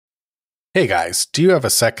Hey guys, do you have a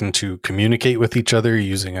second to communicate with each other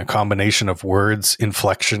using a combination of words,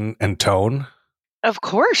 inflection, and tone? Of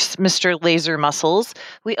course, Mr. Laser Muscles.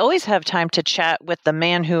 We always have time to chat with the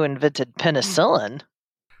man who invented penicillin.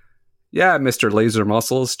 Yeah, Mr. Laser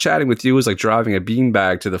Muscles, chatting with you is like driving a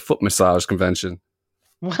beanbag to the foot massage convention.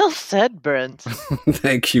 Well said, Brent.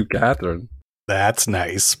 Thank you, Catherine. That's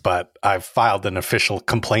nice, but I've filed an official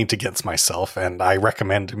complaint against myself and I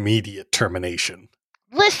recommend immediate termination.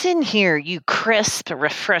 Listen here, you crisp,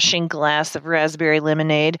 refreshing glass of raspberry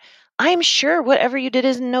lemonade. I'm sure whatever you did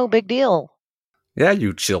is no big deal. Yeah,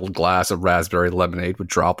 you chilled glass of raspberry lemonade with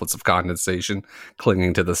droplets of condensation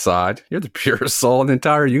clinging to the side. You're the purest soul in the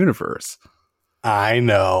entire universe. I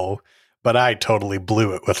know, but I totally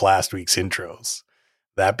blew it with last week's intros.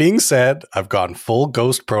 That being said, I've gone full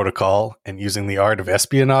Ghost Protocol, and using the art of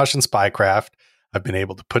espionage and spycraft, I've been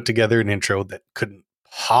able to put together an intro that couldn't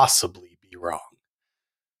possibly be wrong.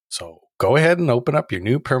 So go ahead and open up your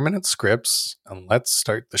new permanent scripts, and let's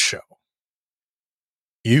start the show.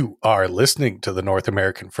 You are listening to the North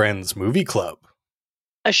American Friends Movie Club.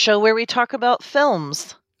 A show where we talk about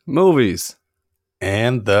films. Movies.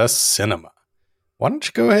 And the cinema. Why don't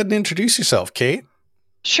you go ahead and introduce yourself, Kate?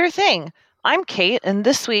 Sure thing. I'm Kate, and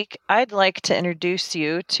this week I'd like to introduce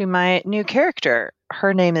you to my new character.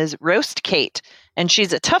 Her name is Roast Kate, and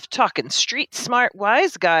she's a tough-talking, street-smart,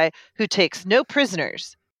 wise guy who takes no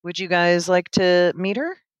prisoners. Would you guys like to meet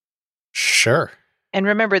her? Sure. And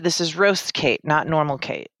remember, this is Roast Kate, not Normal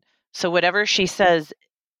Kate. So whatever she says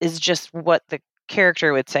is just what the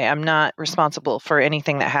character would say. I'm not responsible for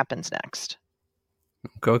anything that happens next.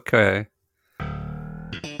 Okay.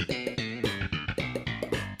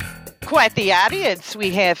 Quite the audience we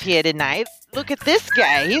have here tonight. Look at this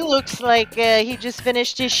guy. He looks like he just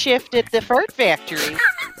finished his shift at the Fart Factory.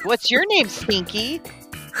 What's your name, Stinky?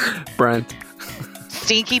 Brent.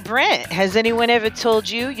 Stinky Brent. Has anyone ever told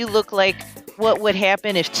you you look like what would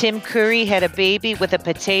happen if Tim Curry had a baby with a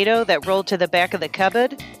potato that rolled to the back of the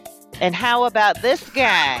cupboard? And how about this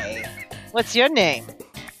guy? What's your name?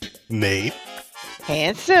 Nate.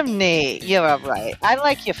 Handsome Nate. You're all right. I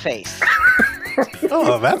like your face.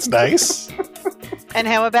 Oh, that's nice. And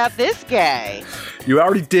how about this guy? You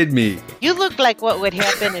already did me. You look like what would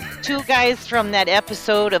happen if two guys from that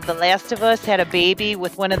episode of The Last of Us had a baby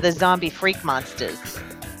with one of the zombie freak monsters.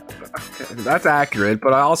 That's accurate,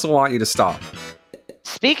 but I also want you to stop.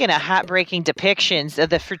 Speaking of heartbreaking depictions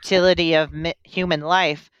of the fertility of human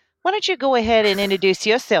life, why don't you go ahead and introduce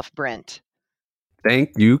yourself, Brent?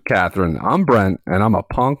 Thank you, Catherine. I'm Brent, and I'm a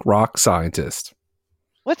punk rock scientist.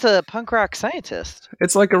 What's a punk rock scientist?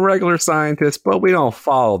 It's like a regular scientist, but we don't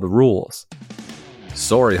follow the rules.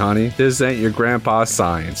 Sorry, honey, this ain't your grandpa's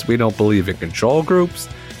science. We don't believe in control groups,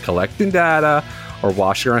 collecting data, or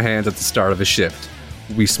washing our hands at the start of a shift.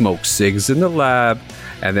 We smoke cigs in the lab,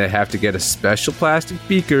 and they have to get us special plastic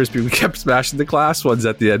beakers because we kept smashing the glass ones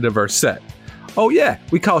at the end of our set. Oh yeah,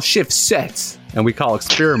 we call shifts sets, and we call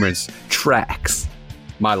experiments tracks.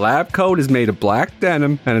 My lab coat is made of black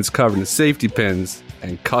denim, and it's covered in safety pins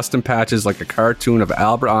and custom patches like a cartoon of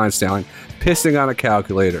Albert Einstein pissing on a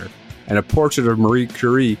calculator, and a portrait of Marie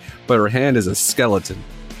Curie, but her hand is a skeleton.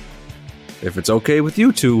 If it's okay with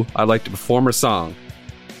you two, I'd like to perform a song.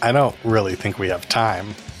 I don't really think we have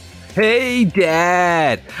time. Hey,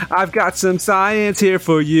 Dad! I've got some science here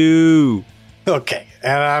for you! Okay,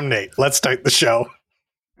 and I'm Nate. Let's start the show.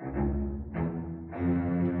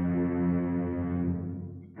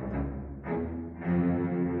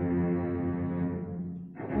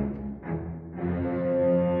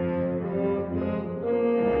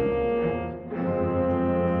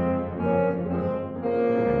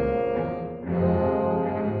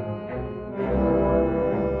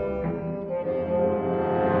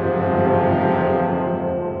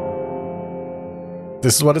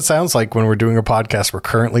 This is what it sounds like when we're doing a podcast. We're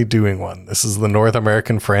currently doing one. This is the North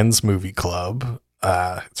American Friends Movie Club.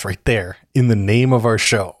 It's right there in the name of our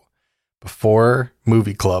show. Before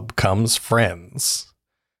Movie Club comes Friends.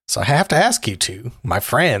 So I have to ask you two, my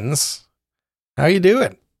friends, how you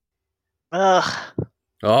doing? Ugh.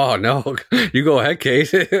 Oh, no. You go ahead,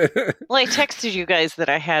 Kate. Well, I texted you guys that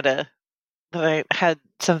I had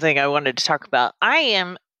something I wanted to talk about. I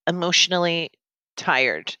am emotionally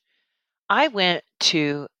tired. I went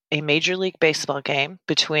to a Major League Baseball game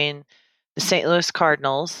between the St. Louis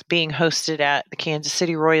Cardinals being hosted at the Kansas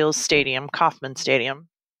City Royals Stadium, Kauffman Stadium.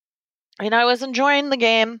 And I was enjoying the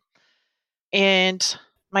game. And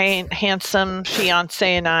my handsome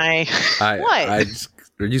fiance and I...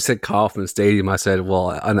 When you said Kauffman Stadium, I said,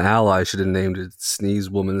 well, an ally should have named it Sneeze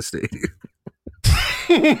Woman Stadium.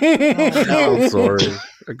 Oh, no. I'm sorry.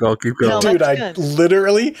 Go, keep going. No, Dude, that's I good.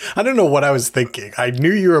 literally, I don't know what I was thinking. I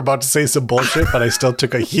knew you were about to say some bullshit, but I still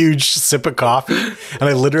took a huge sip of coffee, and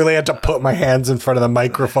I literally had to put my hands in front of the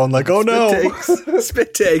microphone like, oh no.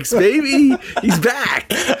 Spit takes, baby. He's back.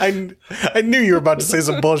 I knew you were about to say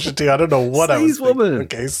some bullshit too. I don't know what I was Sneeze thinking. woman.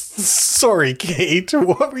 Okay, sorry, Kate.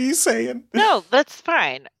 What were you saying? No, that's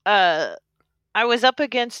fine. I was up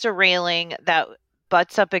against a railing that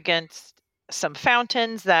butts up against some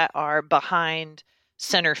fountains that are behind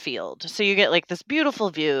center field. So you get like this beautiful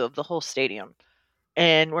view of the whole stadium.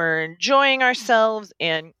 And we're enjoying ourselves.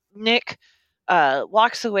 And Nick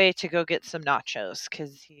walks away to go get some nachos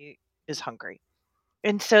because he is hungry.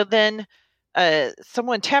 And so then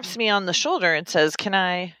someone taps me on the shoulder and says, "Can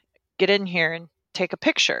I get in here and take a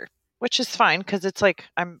picture?" Which is fine because it's like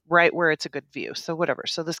I'm right where it's a good view. So whatever.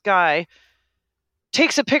 So this guy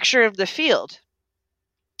takes a picture of the field.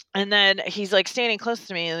 And then he's like standing close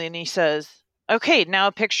to me and then he says, "Okay, now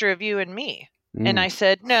a picture of you and me." And I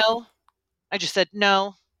said, "No." I just said,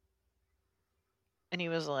 "No." And he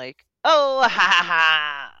was like, "Oh, ha ha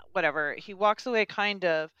ha." Whatever. He walks away kind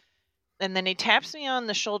of. And then he taps me on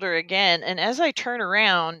the shoulder again. And as I turn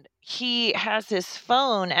around, he has his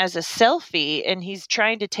phone as a selfie and he's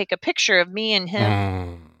trying to take a picture of me and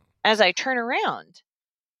him as I turn around.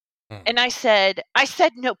 And I said,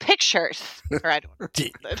 "No pictures." Or I don't know.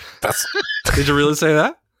 That's Did you really say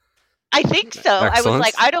that? I think so. I was Excellent.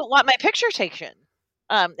 like, "I don't want my picture taken."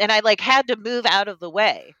 And I like had to move out of the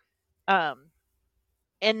way.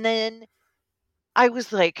 And then I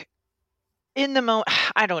was like, in the moment,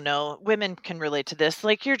 I don't know, women can relate to this.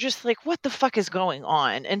 Like, you're just like, what the fuck is going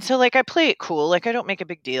on? And so like, I play it cool. Like, I don't make a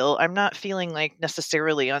big deal. I'm not feeling like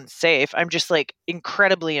necessarily unsafe. I'm just like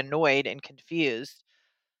incredibly annoyed and confused.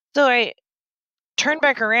 So I turn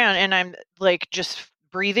back around and I'm like just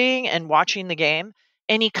breathing and watching the game.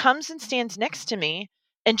 And he comes and stands next to me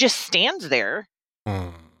and just stands there,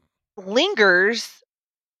 lingers,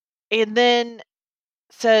 and then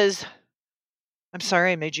says, "I'm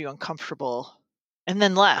sorry I made you uncomfortable," and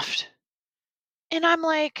then left. And I'm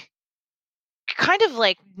like, kind of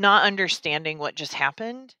like not understanding what just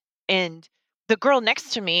happened. And the girl next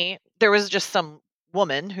to me, there was just some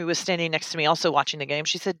woman who was standing next to me also watching the game.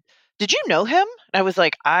 She said, "Did you know him?" And I was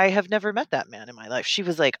like, "I have never met that man in my life." She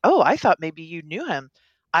was like, "Oh, I thought maybe you knew him."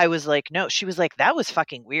 I was like, "No." She was like, "That was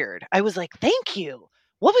fucking weird." I was like, "Thank you.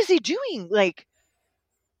 What was he doing?" Like,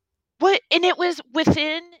 what? And it was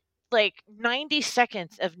within like 90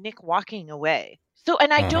 seconds of Nick walking away. So,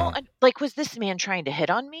 and I don't like, was this man trying to hit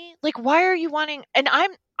on me? Like, why are you wanting? And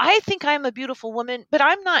I think I'm a beautiful woman, but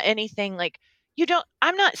I'm not anything like,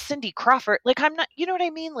 I'm not Cindy Crawford. Like, I'm not, you know what I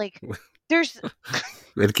mean? Like, there's,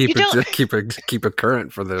 And keep it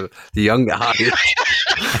current for the young guy.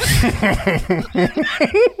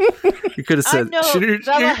 You could have said, I'm no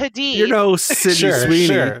Bella Hadid. You're no Sydney Sweeney.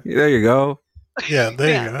 Sure. There you go. Yeah,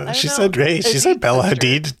 there you go. She said, "Hey," she said Bella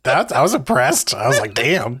Hadid. I was impressed. I was like,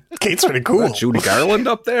 "Damn, Kate's pretty cool." Got Judy Garland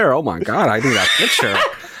up there. Oh my god, I need that picture.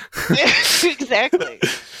 Exactly.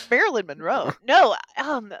 Marilyn Monroe. No,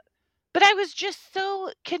 but I was just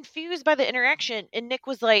so confused by the interaction, and Nick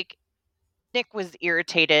was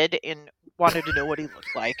irritated and wanted to know what he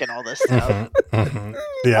looked like and all this stuff.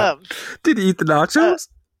 Yeah. Did he eat the nachos?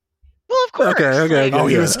 Well, of course. Okay. Oh,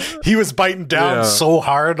 Yeah. he was biting down so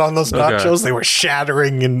hard on those nachos, they were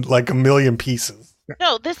shattering in like a million pieces.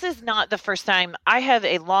 No, this is not the first time. I have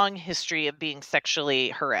a long history of being sexually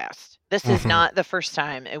harassed. This is not the first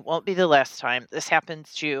time. It won't be the last time. This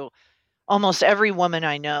happens to almost every woman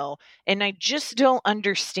I know. And I just don't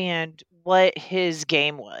understand what his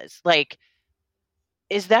game was. Like,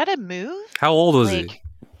 is that a move? How old was he?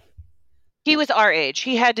 He was our age.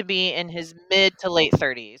 He had to be in his mid to late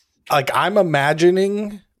 30s. Like, I'm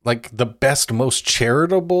imagining like the best, most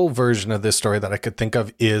charitable version of this story that I could think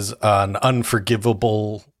of is an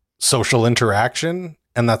unforgivable social interaction.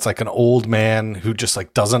 And that's like an old man who just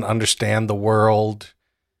like doesn't understand the world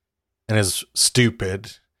and is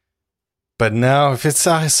stupid. But no, if it's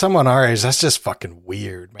someone our age, that's just fucking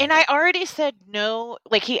weird, man. And I already said no.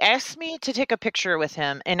 Like, he asked me to take a picture with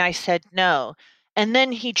him and I said no. And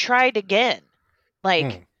then he tried again.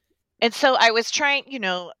 Like, and so I was trying,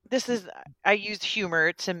 I use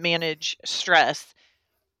humor to manage stress.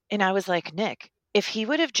 And I was like, Nick, if he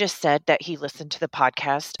would have just said that he listened to the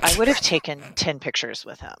podcast, I would have taken 10 pictures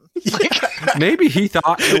with him. Maybe he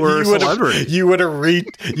thought you were a celebrity. You would have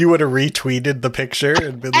retweeted the picture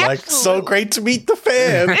and been like, "So great to meet the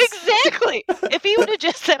fans." Exactly. If he would have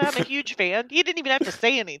just said I'm a huge fan, he didn't even have to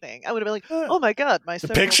say anything. I would have been like, "Oh my god, my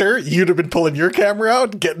son." Picture, you'd have been pulling your camera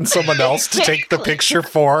out, getting someone else to take the picture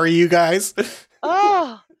for you guys.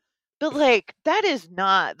 Oh, But like, that is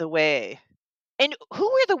not the way. And who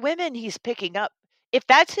are the women he's picking up? If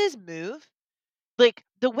that's his move, like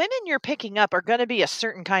the women you're picking up are going to be a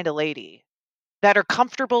certain kind of lady that are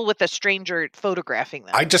comfortable with a stranger photographing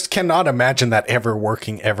them. I just cannot imagine that ever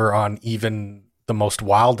working ever on even the most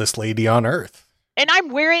wildest lady on earth. And I'm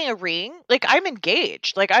wearing a ring. Like, I'm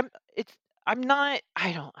engaged. Like, I don't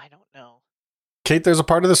know. Kate, there's a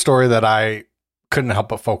part of the story that I couldn't help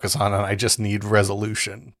but focus on, and I just need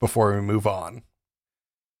resolution before we move on.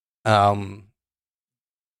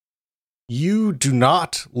 You do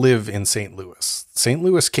not live in St. Louis. St.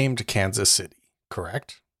 Louis came to Kansas City,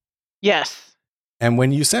 correct? Yes. And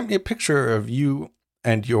when you sent me a picture of you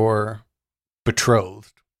and your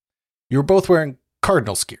betrothed, you were both wearing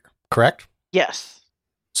Cardinals gear, correct? Yes.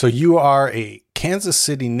 So you are a Kansas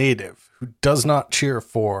City native who does not cheer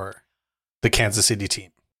for the Kansas City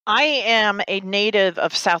team. I am a native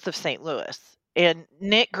of south of St. Louis, and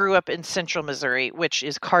Nick grew up in central Missouri, which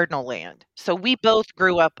is Cardinal land. So we both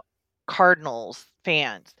grew up Cardinals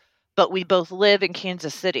fans, but we both live in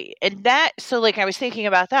Kansas City. And that, so like I was thinking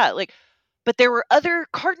about that, like, but there were other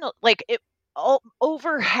Cardinal, like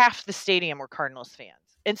over half the stadium were Cardinals fans.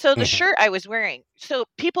 And so the shirt I was wearing, so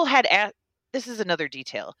people had asked, this is another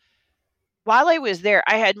detail. While I was there,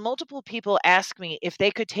 I had multiple people ask me if they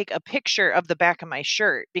could take a picture of the back of my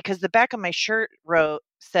shirt, because the back of my shirt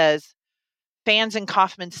says fans in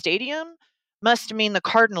Kauffman Stadium must mean the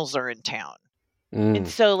Cardinals are in town. And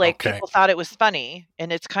so like people thought it was funny,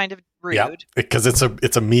 and it's kind of rude. Yeah, because it's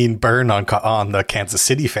a mean burn on the Kansas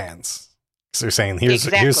City fans. So they're saying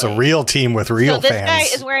here's a real team with real fans. So this guy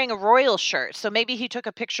is wearing a Royal shirt. So maybe he took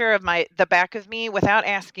a picture of the back of me without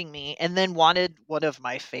asking me, and then wanted one of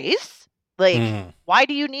my face. Like, why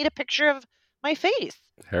do you need a picture of my face?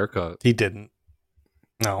 Haircut. He didn't.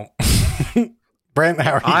 No. Brent,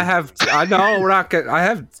 how are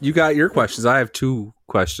you? You got your questions. I have 2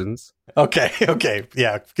 questions. Okay.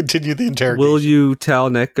 Yeah, continue the interrogation. Will you tell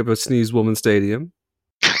Nick about Sneeze Woman Stadium?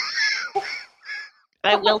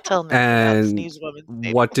 I will tell Nick about Sneeze Woman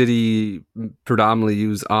Stadium. What did he predominantly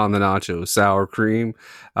use on the nachos? Sour cream,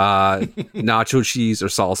 nacho cheese, or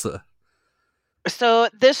salsa? So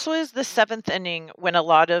this was the 7th inning when a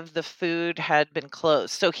lot of the food had been closed.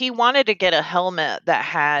 So he wanted to get a helmet that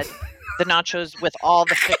had the nachos with all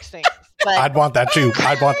the fixings. But I'd want that too.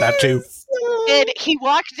 And he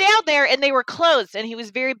walked down there and they were closed, and he was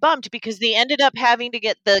very bummed because they ended up having to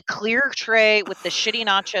get the clear tray with the shitty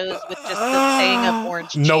nachos with just the thing of orange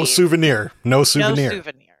cheese. No souvenir.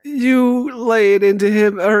 You lay it into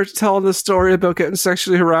him, or telling the story about getting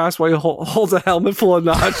sexually harassed while you hold a helmet full of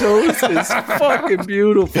nachos is fucking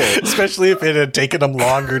beautiful. Especially if it had taken him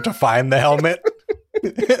longer to find the helmet.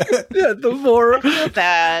 Yeah, the more I feel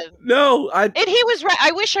bad. No, and he was right.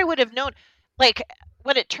 I wish I would have known. Like,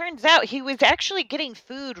 when it turns out he was actually getting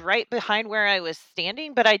food right behind where I was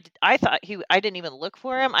standing, but I thought I didn't even look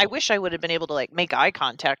for him. I wish I would have been able to like make eye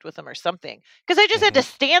contact with him or something, because I just had to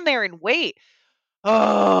stand there and wait.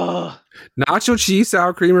 Oh, nacho cheese,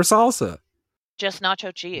 sour cream, or salsa? Just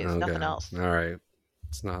nacho cheese, nothing else. All right,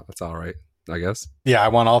 that's all right, I guess. Yeah, I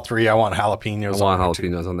want all 3. I want jalapenos. I want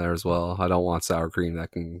jalapenos on there as well. I don't want sour cream.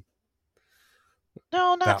 That can.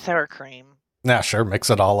 No, not sour cream. Nah, sure.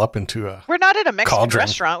 Mix it all up into a. We're not at a Mexican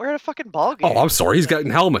restaurant. We're at a fucking ball game. Oh, I'm sorry. He's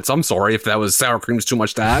getting helmets. I'm sorry if that was sour cream is too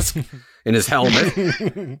much to ask in his helmet.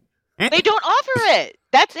 They don't offer it.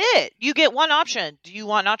 That's it. You get one option. Do you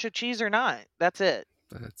want nacho cheese or not? That's it.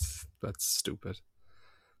 That's stupid.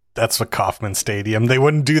 That's the Kauffman Stadium. They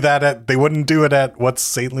wouldn't do that they wouldn't do it at what's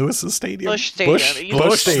St. Louis's stadium? Busch Stadium.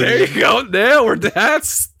 Busch Stadium. There you go. Now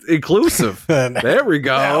that's inclusive. There we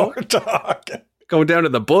go. Now we're talking. Going down to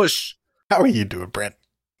the bush. How are you doing, Brent?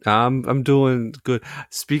 I'm doing good.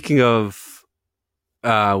 Speaking of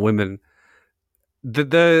women,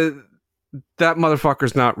 that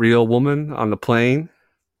motherfucker's not real woman on the plane.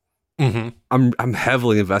 Mm-hmm. I'm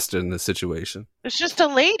heavily invested in this situation. It's just a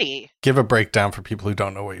lady. Give a breakdown for people who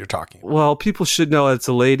don't know what you're talking about. Well, people should know it's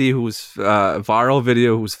a lady who was a viral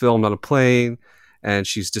video who was filmed on a plane, and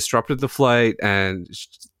she's disrupted the flight, and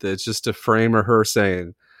it's just a frame of her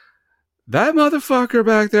saying, "That motherfucker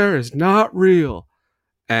back there is not real."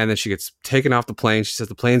 And then she gets taken off the plane. She says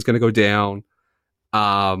the plane's going to go down.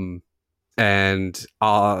 And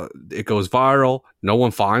it goes viral. No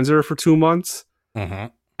one finds her for 2 months. Mm-hmm.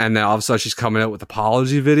 And then all of a sudden she's coming out with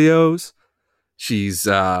apology videos. She's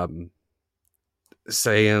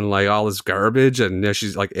saying like all this garbage, and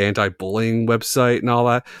she's like anti-bullying website and all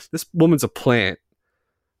that. This woman's a plant.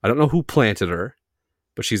 I don't know who planted her,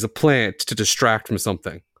 but she's a plant to distract from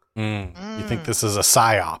something. You think this is a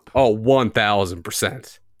psyop? Oh,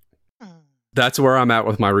 1,000%. That's where I'm at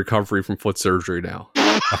with my recovery from foot surgery now.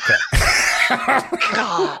 Okay.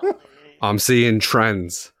 God. I'm seeing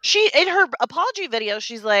trends. She, in her apology video,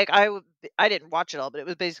 she's like, I didn't watch it all, but it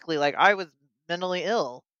was basically like, I was mentally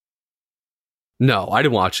ill. No, I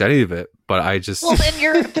didn't watch any of it, but I just... Well, then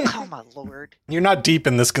you're... Oh, my Lord. You're not deep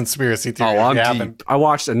in this conspiracy theory. I'm You deep. haven't- I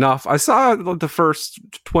watched enough. I saw the first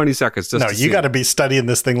 20 seconds. Just No, to you see. got to be studying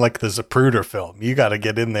this thing like the Zapruder film. You got to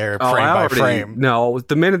get in there frame I by already- frame. No,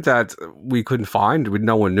 the minute that we couldn't find,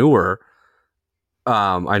 no one knew her.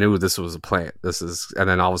 I knew this was a plant. And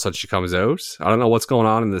then all of a sudden she comes out. I don't know what's going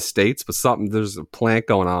on in the States, but there's a plant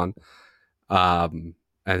going on.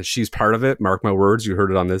 And she's part of it. Mark my words, you heard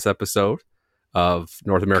it on this episode of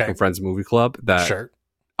North American Okay. Friends Movie Club. That Sure.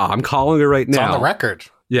 I'm calling it right It's now. on the record.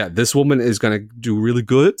 Yeah, this woman is going to do really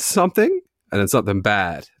good at something, and then something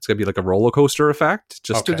bad. It's going to be like a roller coaster effect,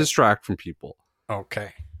 just to Okay. distract from people.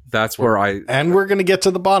 Okay. That's where And we're going to get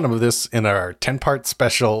to the bottom of this in our 10-part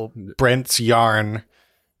special Brent's Yarn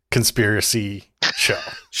conspiracy show.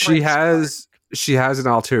 she has an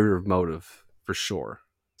ulterior motive for sure.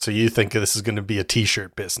 So you think this is going to be a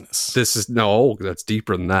t-shirt business? That's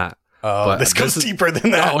deeper than that. Oh, but this goes this is- deeper than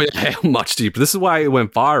that. Oh yeah, much deeper. This is why it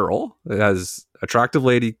went viral. It has attractive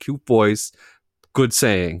lady, cute voice, good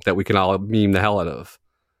saying that we can all meme the hell out of.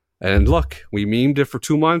 And look, we memed it for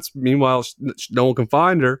 2 months. Meanwhile, no one can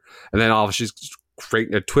find her. And then she's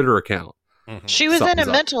creating a Twitter account. Mhm. She was in a Something's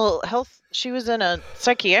up. mental health... She was in a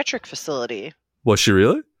psychiatric facility. Was she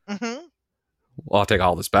really? Mm-hmm. Well, I'll take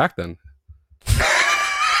all this back then.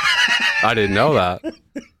 I didn't know that.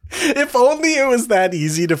 If only it was that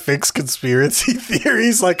easy to fix conspiracy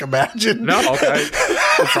theories. Like, imagine. No, okay.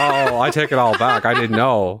 I take it all back. I didn't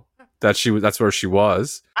know that that's where she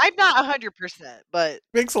was. I'm not 100%, but...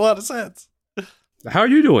 Makes a lot of sense. How are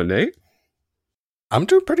you doing, Nate? I'm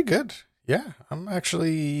doing pretty good. Yeah, I'm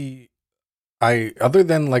actually... other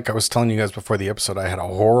than, like I was telling you guys before the episode, I had a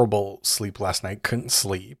horrible sleep last night. Couldn't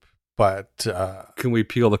sleep. But Can we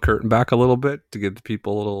peel the curtain back a little bit to give the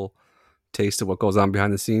people a little taste of what goes on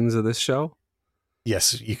behind the scenes of this show?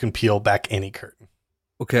 yes, you can peel back any curtain.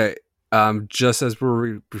 Okay. Just as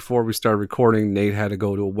before we started recording, Nate had to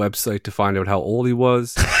go to a website to find out how old he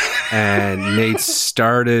was. And Nate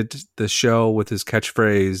started the show with his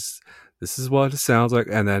catchphrase, "This is what it sounds like."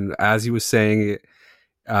 And then as he was saying it,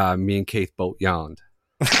 me and Keith both yawned.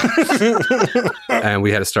 And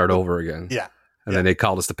we had to start over again. Yeah. And then they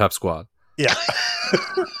called us the Pep Squad. Yeah.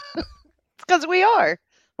 Because we are.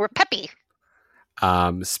 We're peppy.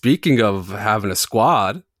 Speaking of having a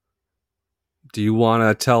squad, do you want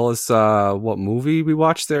to tell us what movie we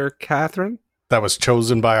watched there, Catherine? That was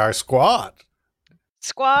chosen by our squad.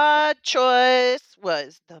 Squad choice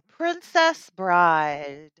was The Princess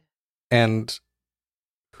Bride. And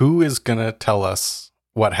who is going to tell us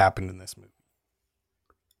what happened in this movie?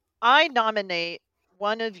 I nominate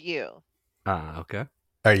one of you. Okay.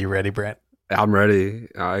 Are you ready, Brent? I'm ready.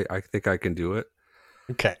 I think I can do it.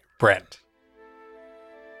 Okay, Brent.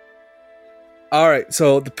 All right,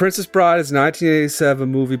 so The Princess Bride is a 1987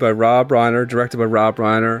 movie by Rob Reiner, directed by Rob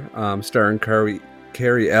Reiner, starring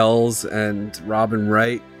Carrie Ells and Robin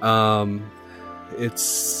Wright. It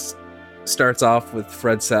starts off with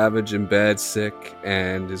Fred Savage in bed, sick,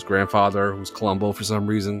 and his grandfather, who's Columbo for some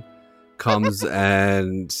reason, comes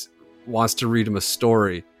and wants to read him a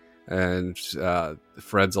story. And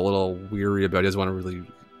Fred's a little weary about it. He doesn't want to really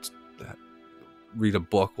read a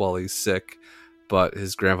book while he's sick. But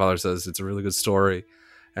his grandfather says it's a really good story.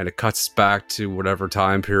 And it cuts back to whatever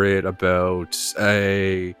time period about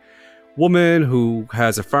a woman who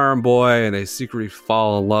has a farm boy and they secretly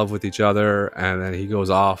fall in love with each other. And then he goes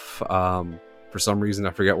off for some reason. I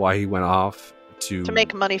forget why he went off to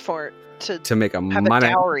make money for it. To make have money. a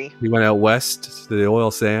dowry. He went out west to the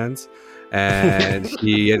oil sands. And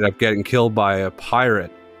he ended up getting killed by a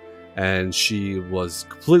pirate. And she was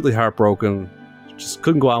completely heartbroken. Just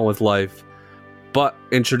couldn't go on with life. But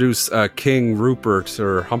introduce King Rupert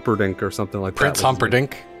or Humperdinck or something like Prince that.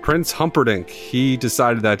 Humperdinck. Prince Humperdinck. He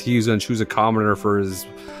decided that he was going to choose a commoner for his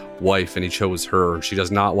wife, and he chose her. She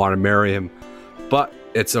does not want to marry him, but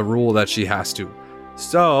it's a rule that she has to.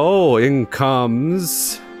 So in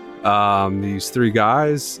comes these three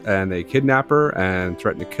guys, and they kidnap her and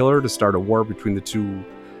threaten to kill her to start a war between the two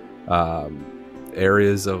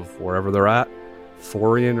areas of wherever they're at.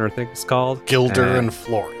 Florian, I think it's called. Gilder and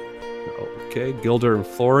Florian. Okay, Gilder and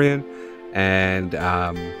Florian, and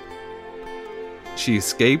she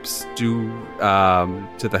escapes due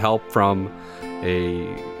to the help from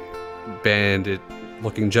a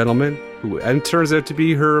bandit-looking gentleman who turns out to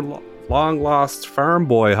be her long-lost farm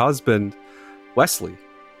boy husband, Wesley.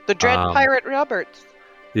 The Dread Pirate Roberts.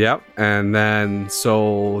 Yep. And then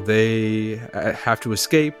so they have to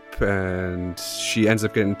escape, and she ends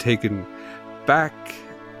up getting taken back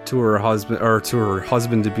to her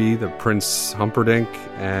husband to be, the Prince Humperdinck,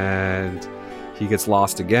 and he gets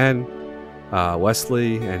lost again,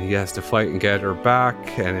 Wesley, and he has to fight and get her back.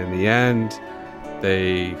 And in the end,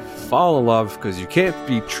 they fall in love because you can't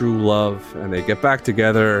beat true love, and they get back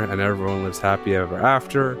together, and everyone lives happy ever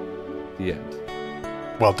after. The end.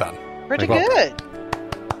 Well done. Pretty Well good.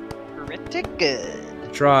 Pretty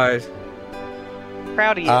good. Tried.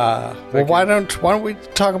 Proud of you. Well, why don't we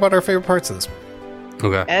talk about our favorite parts of this movie?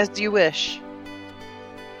 Okay. As you wish.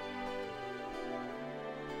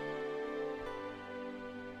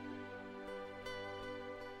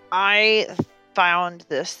 I found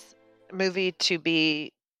this movie to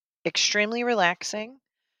be extremely relaxing.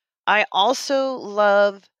 I also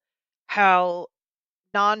love how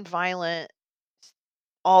non-violent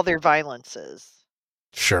all their violence is.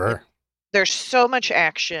 Sure. There's so much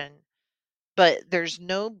action, but there's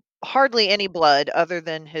hardly any blood other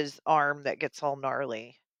than his arm that gets all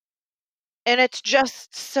gnarly. And it's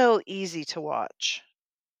just so easy to watch.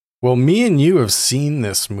 Well, me and you have seen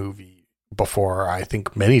this movie before, I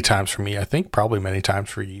think many times for me. I think probably many times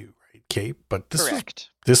for you, right, Kate? But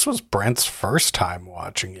this was Brent's first time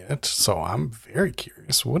watching it, so I'm very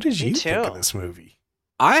curious. What did you think of this movie?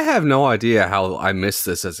 I have no idea how I missed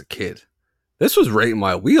this as a kid. This was right in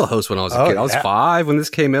my wheelhouse when I was a kid. I was 5 when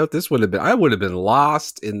this came out. I would have been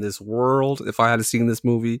lost in this world if I had seen this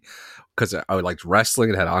movie, because I liked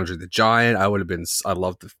wrestling. It had Andre the Giant. I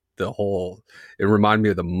loved the whole, it reminded me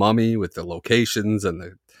of The Mummy with the locations and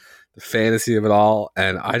the fantasy of it all.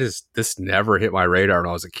 And this never hit my radar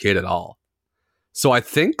when I was a kid at all. So I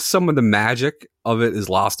think some of the magic of it is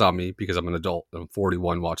lost on me because I'm an adult. I'm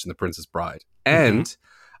 41 watching The Princess Bride. And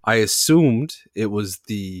I assumed it was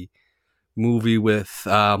the movie with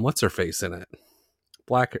what's her face in it,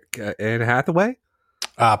 Black Anne Hathaway,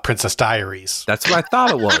 Princess Diaries. That's what I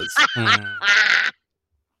thought it was.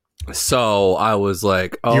 So I was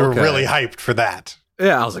like, oh, you were really hyped for that.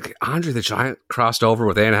 Yeah, I was like, Andre the Giant crossed over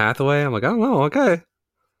with Anne Hathaway. I'm like, I don't know, okay.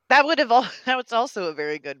 That was also a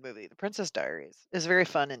very good movie. The Princess Diaries is very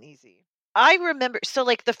fun and easy. I remember, so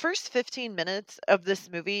like the first 15 minutes of this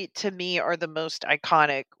movie to me are the most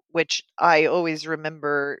iconic, which I always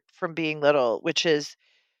remember from being little, which is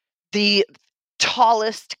the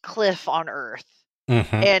tallest cliff on Earth.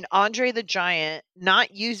 And Andre the Giant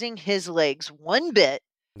not using his legs one bit.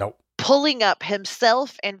 Nope. Pulling up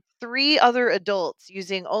himself and 3 other adults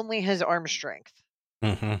using only his arm strength.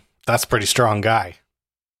 That's a pretty strong guy.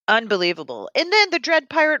 Unbelievable. And then the Dread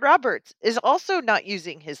Pirate Roberts is also not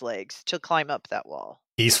using his legs to climb up that wall.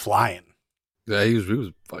 He's flying. Yeah, he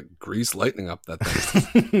was like grease lightning up that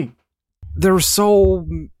thing. There were so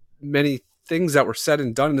many things that were said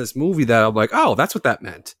and done in this movie that I'm like, oh, that's what that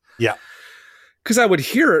meant. Yeah. Because I would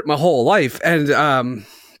hear it my whole life. And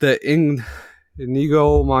the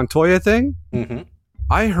Inigo Montoya thing,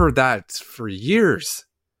 I heard that for years.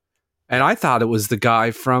 And I thought it was the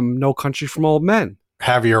guy from No Country for Old Men.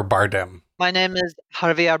 Javier Bardem. My name is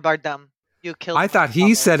Javier Bardem. You killed I thought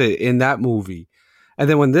he said it in that movie. And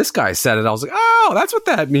then when this guy said it, I was like, oh, that's what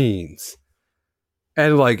that means.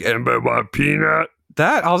 And like, and my peanut.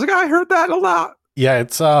 That, I was like, I heard that a lot. Yeah,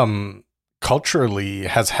 it's culturally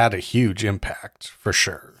has had a huge impact for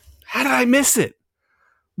sure. How did I miss it?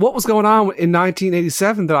 What was going on in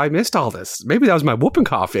 1987 that I missed all this? Maybe that was my whooping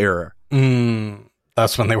cough era.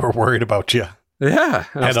 That's when they were worried about you. Yeah.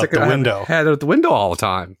 Head out the window. Head out the window all the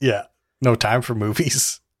time. Yeah. No time for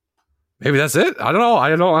movies. Maybe that's it. I don't know. I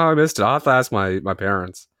don't know how I missed it. I'll have to ask my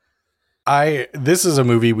parents. This is a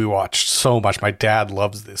movie we watched so much. My dad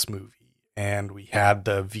loves this movie. And we had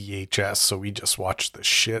the VHS, so we just watched the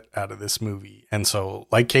shit out of this movie. And so,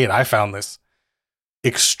 like Kate, I found this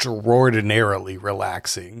extraordinarily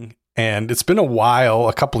relaxing. And it's been a while,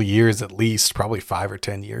 a couple of years at least, probably 5 or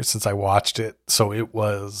 10 years since I watched it. So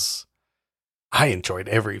I enjoyed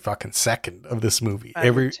every fucking second of this movie.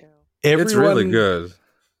 It's really good.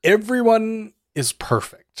 Everyone is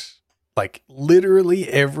perfect. Like literally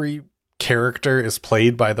every character is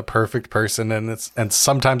played by the perfect person, and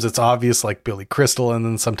sometimes it's obvious like Billy Crystal, and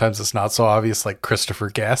then sometimes it's not so obvious like Christopher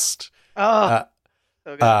Guest. And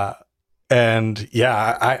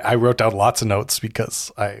yeah, I wrote down lots of notes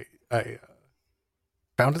because I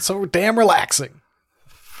found it so damn relaxing.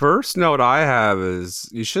 First note I have is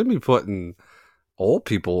you shouldn't be putting old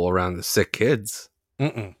people around the sick kids.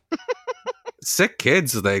 Sick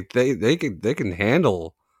kids, they can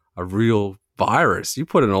handle a real virus. You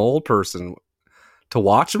put an old person to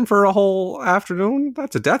watch them for a whole afternoon,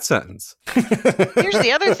 that's a death sentence. Here's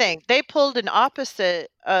the other thing. They pulled an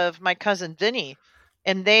opposite of My Cousin Vinny,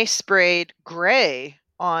 and they sprayed gray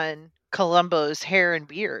on Columbo's hair and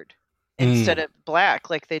beard instead of black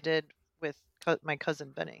like they did with My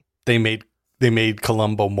Cousin Vinny. They made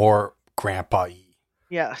Columbo more grandpa-y.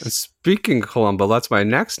 Yes. And speaking of Columbo, that's my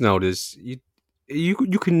next note is you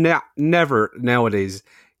can never nowadays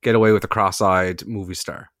get away with a cross-eyed movie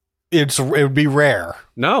star. It would be rare.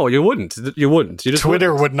 No, you wouldn't. You wouldn't. You just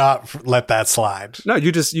Twitter wouldn't. would not let that slide. No,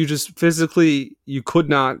 you just physically, you could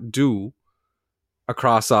not do a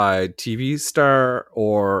cross-eyed TV star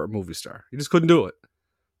or movie star. You just couldn't do it.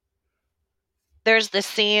 There's this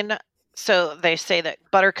scene. So they say that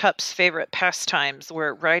Buttercup's favorite pastimes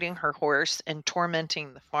were riding her horse and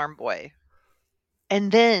tormenting the farm boy.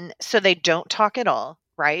 And then, so they don't talk at all,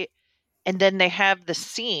 right? And then they have the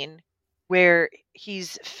scene where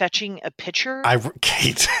he's fetching a pitcher.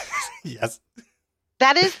 Kate. Yes.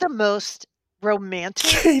 That is the most romantic,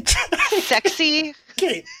 Kate. sexy.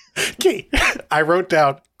 Kate. I wrote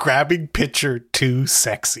down grabbing pitcher too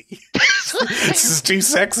sexy. This is too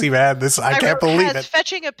sexy, man. I can't believe Has it.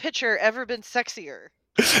 fetching a pitcher ever been sexier?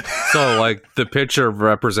 So, like, the picture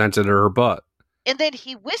represented her butt. And then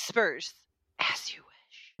he whispers, "As you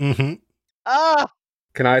wish." Mm-hmm. Oh,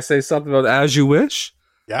 Can I say something about As You Wish?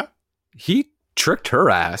 Yeah. He tricked her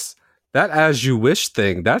ass. That As You Wish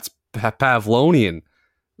thing, that's Pavlovian.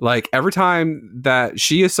 Like, every time that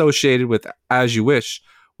she associated with As You Wish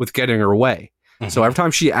with getting her way. Mm-hmm. So every time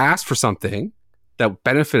she asked for something that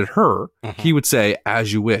benefited her, he would say,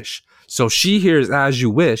 "As you wish." So she hears "As you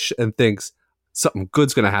wish" and thinks something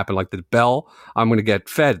good's going to happen, like the bell, I'm going to get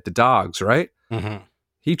fed the dogs, right? Mm-hmm.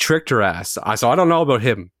 He tricked her ass. So I don't know about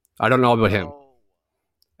him.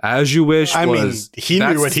 As You Wish I mean, was... he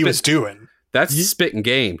knew what he was doing. That's spitting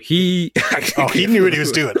game. He knew what he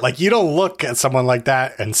was doing. Like, you don't look at someone like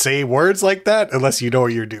that and say words like that unless you know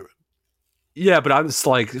what you're doing. Yeah, but I'm just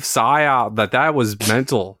like, psyop, that was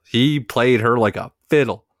mental. He played her like a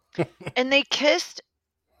fiddle. and they kissed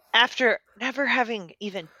after never having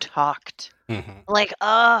even talked. Mm-hmm. Like,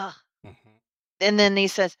 Mm-hmm. And then he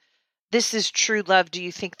says, "This is true love. Do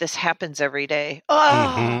you think this happens every day?"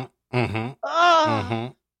 Oh, Mm-hmm. Mm-hmm. oh,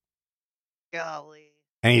 Mm-hmm. golly.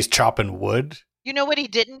 And he's chopping wood. You know what he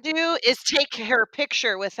didn't do is take her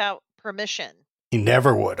picture without permission. He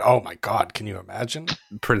never would. Oh my God. Can you imagine?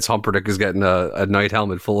 Prince Humperdinck is getting a night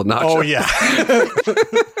helmet full of nachos. Oh, yeah.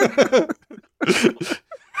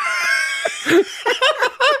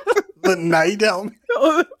 The night helmet.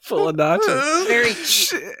 Full of nachos. Very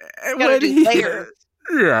cute. And Gotta when do he- layers.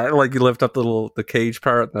 Yeah, like you lift up the cage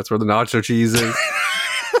part, and that's where the nacho cheese is.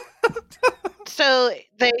 So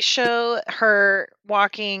they show her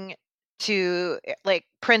walking to, like,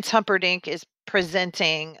 Prince Humperdinck is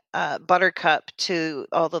presenting Buttercup to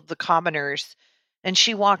all of the commoners, and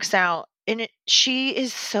she walks out, and she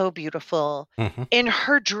is so beautiful. Mm-hmm. And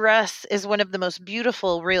her dress is one of the most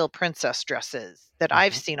beautiful real princess dresses that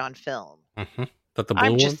I've seen on film. Mm-hmm. That the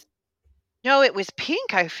blue one? No, it was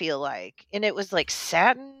pink, I feel like. And it was like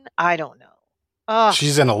satin. I don't know. Oh.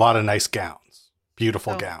 She's in a lot of nice gowns.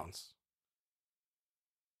 Beautiful Oh. gowns.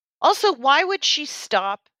 Also, why would she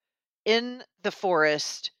stop in the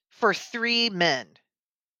forest for 3 men?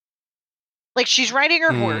 Like, she's riding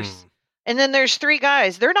her horse, and then there's 3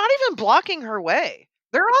 guys. They're not even blocking her way.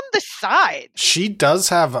 They're on the side. She does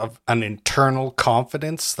have an internal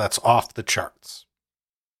confidence that's off the charts.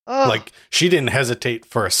 Ugh. Like, she didn't hesitate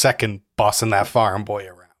for a second bossing that farm boy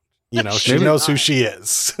around. You know, she Maybe knows who not. she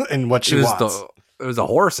is and what she It was wants. it was a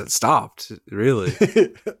horse that stopped, really.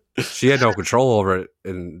 She had no control over it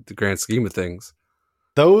in the grand scheme of things.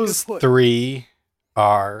 Those 3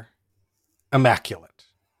 are immaculate.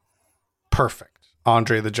 Perfect.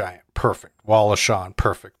 Andre the Giant, perfect. Wallace Shawn,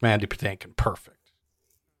 perfect. Mandy Patinkin, perfect.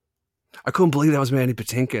 I couldn't believe that was Mandy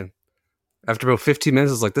Patinkin. After about 15 minutes,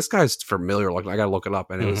 I was like, this guy's familiar. Like, I gotta look it up.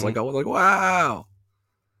 And it was like, I was like, wow.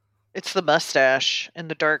 It's the mustache and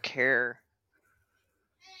the dark hair.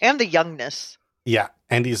 And the youngness. Yeah,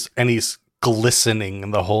 and he's glistening in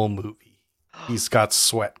the whole movie. He's got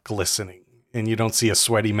sweat glistening, and you don't see a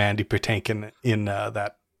sweaty Mandy Patinkin in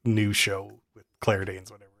that new show with Claire Danes,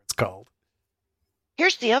 whatever it's called.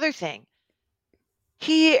 Here's the other thing.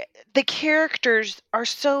 The characters are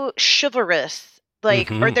so chivalrous, like,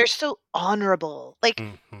 or they're so honorable. Like,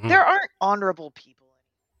 there aren't honorable people.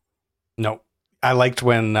 No, I liked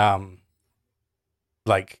when,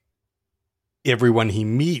 like, everyone he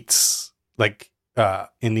meets, like,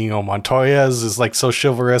 Inigo Montoya's is like so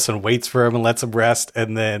chivalrous and waits for him and lets him rest,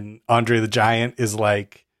 and then Andre the Giant is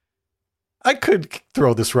like, I could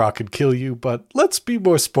throw this rock and kill you, but let's be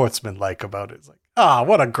more sportsmanlike about it. It's like,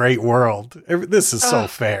 what a great world. This is so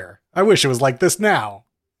fair. I wish it was like this now.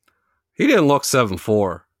 He didn't look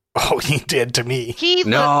 7'4". Oh, he did to me. He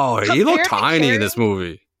looked tiny in this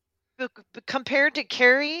movie. Compared to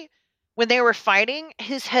Carrie, when they were fighting,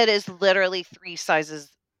 his head is literally 3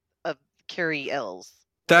 sizes of Carrie L's.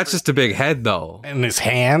 That's just a big head, though. And his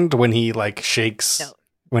hand, when he like shakes,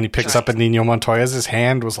 when he picks up Inigo Montoya's, his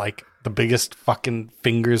hand was like the biggest fucking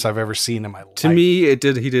fingers I've ever seen in my life. To me, he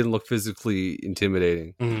didn't look physically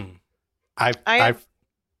intimidating.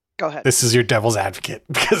 Go ahead. This is your devil's advocate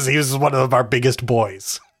because he was one of our biggest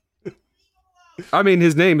boys. I mean,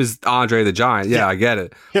 his name is Andre the Giant. Yeah, I get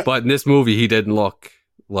it. Yeah. But in this movie, he didn't look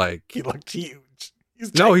like... He looked huge.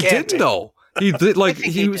 No, he didn't, though. He did, like,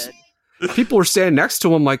 he was... People were standing next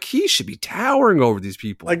to him like he should be towering over these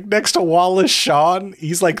people. Like next to Wallace Shawn,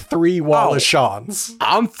 he's like 3 Wallace Shawns.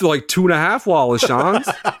 I'm like 2.5 Wallace Shawns.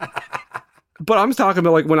 But I'm talking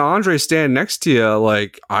about like when Andre's standing next to you,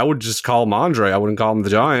 like I would just call him Andre. I wouldn't call him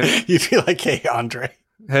the Giant. You'd be like, hey, Andre.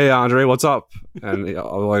 Hey, Andre, what's up? And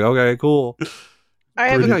I'm like, okay, cool. I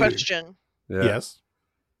have a question. Yeah. Yes.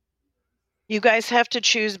 You guys have to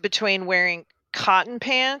choose between wearing cotton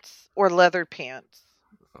pants or leather pants.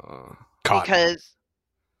 Cotton. Because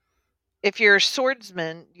if you're a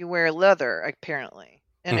swordsman, you wear leather, apparently.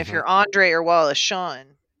 And if you're Andre or Wallace Shawn,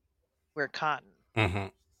 wear cotton. Mm-hmm.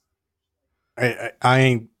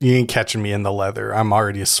 You ain't catching me in the leather. I'm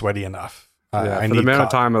already sweaty enough. For the amount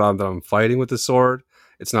of time that I'm fighting with the sword,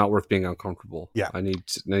 it's not worth being uncomfortable. Yeah. I need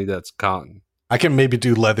that's cotton. I can maybe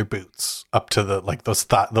do leather boots up to the like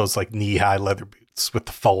those like knee-high leather boots with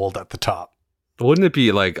the fold at the top. Wouldn't it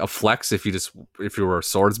be like a flex if you were a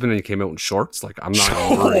swordsman and you came out in shorts? Like I'm not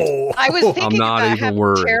even worried. I was thinking about having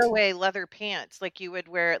worried. tearaway leather pants, like you would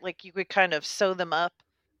wear, like you could kind of sew them up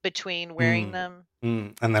between wearing them.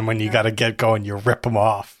 And then when you got to get going, you rip them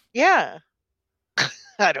off. Yeah.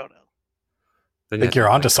 I don't know. I think you're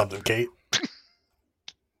onto something, Kate.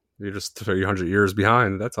 You're just 300 years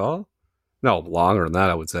behind. That's all. No, longer than that,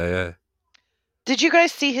 I would say. Yeah. Did you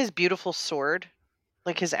guys see his beautiful sword?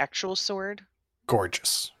 Like his actual sword?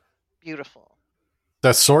 Gorgeous. Beautiful.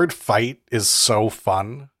 The sword fight is so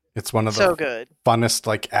fun. It's one of the good. funnest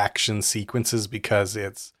like action sequences because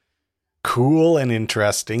it's cool and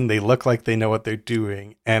interesting. They look like they know what they're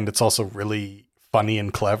doing, and it's also really funny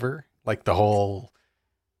and clever. Like the whole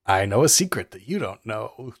I know a secret that you don't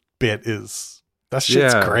know bit is that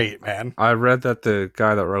shit's great, man. I read that the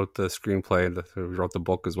guy that wrote the screenplay and who wrote the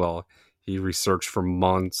book as well, he researched for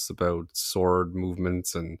months about sword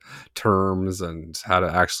movements and terms and how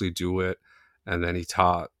to actually do it. And then he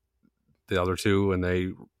taught the other two and they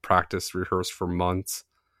rehearsed for months.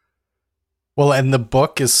 Well, and the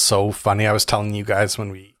book is so funny. I was telling you guys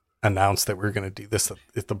when we announced that we were going to do this,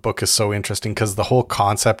 that the book is so interesting because the whole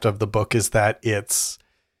concept of the book is that it's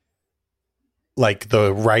like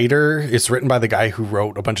the writer, it's written by the guy who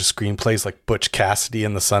wrote a bunch of screenplays like Butch Cassidy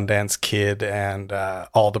and the Sundance Kid and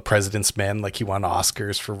All the President's Men. Like he won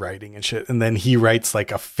Oscars for writing and shit. And then he writes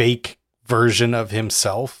like a fake version of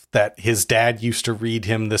himself that his dad used to read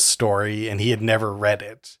him this story and he had never read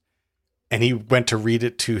it. And he went to read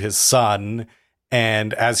it to his son.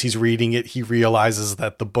 And as he's reading it, he realizes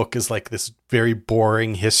that the book is like this very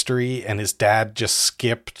boring history. And his dad just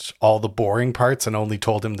skipped all the boring parts and only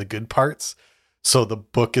told him the good parts. So the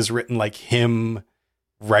book is written like him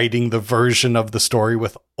writing the version of the story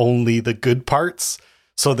with only the good parts.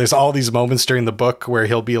 So there's all these moments during the book where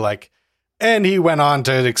he'll be like, and he went on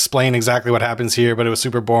to explain exactly what happens here, but it was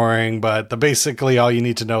super boring. But basically all you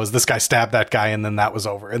need to know is this guy stabbed that guy and then that was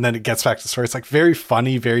over. And then it gets back to the story. It's like very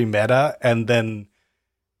funny, very meta. And then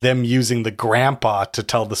them using the grandpa to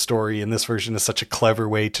tell the story in this version is such a clever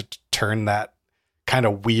way to turn that kind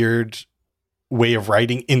of weird way of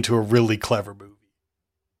writing into a really clever movie.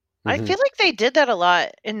 I feel like they did that a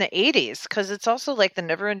lot in the 80s because it's also like the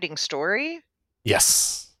never ending story.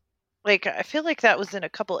 Yes. Like I feel like that was in a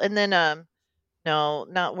couple, and then no,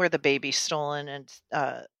 not Where the Baby's Stolen and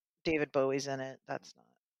David Bowie's in it. That's not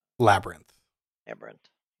Labyrinth.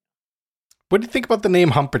 What do you think about the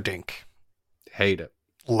name Humperdinck? Hate it.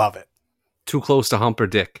 Love it. Too close to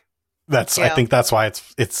Humperdick. I think that's why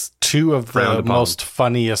it's two of the most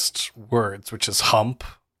funniest words, which is hump.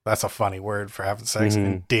 That's a funny word for having sex.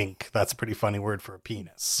 And dink. That's a pretty funny word for a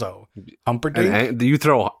penis. So Humperdinck. Do you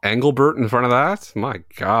throw Engelbert in front of that? My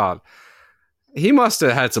God. He must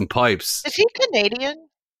have had some pipes. Is he Canadian?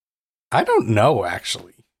 I don't know,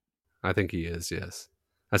 actually. I think he is, yes.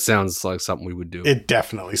 That sounds like something we would do. It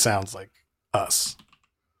definitely sounds like us.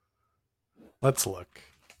 Let's look.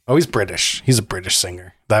 Oh, he's British. He's a British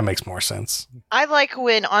singer. That makes more sense. I like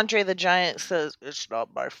when Andre the Giant says, "It's not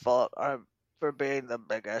my fault. I'm for being the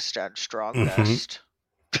biggest and strongest."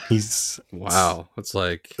 He's Wow. It's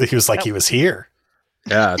like, He was like he was here.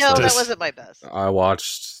 yeah, it's No, like, that wasn't my best. I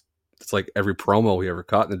watched, it's like every promo he ever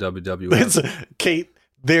cut in the WWE. It's, Kate,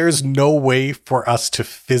 there's no way for us to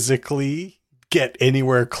physically get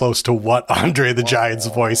anywhere close to what Andre the Giant's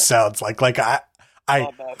voice sounds like. Like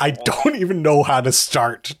I don't even know how to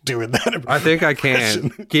start doing that. I think I can.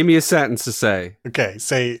 impression. Give me a sentence to say. Okay,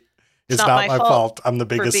 say it's not my fault. I'm the For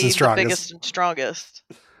biggest being and strongest. the biggest and strongest.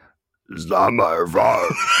 It's not my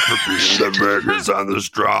fault for being the biggest and the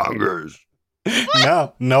strongest.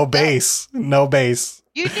 No bass. No bass.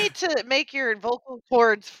 You need to make your vocal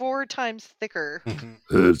cords 4 times thicker.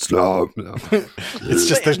 It's not. No. It's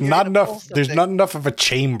just there's You're not gonna pull enough. There's something. not enough of a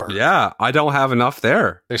chamber. Yeah, I don't have enough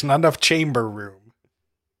there. There's not enough chamber room.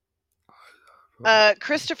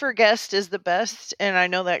 Christopher Guest is the best, and I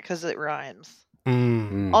know that because it rhymes.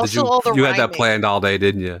 Also, Did all the you had that rhyming. planned all day,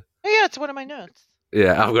 didn't you? Oh, yeah, it's one of my notes.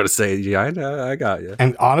 Yeah, I'm gonna say, yeah, I know, I got you.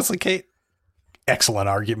 And honestly, Kate, excellent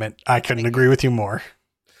argument. I couldn't agree with you more.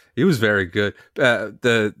 He was very good.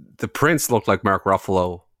 The Prince looked like Mark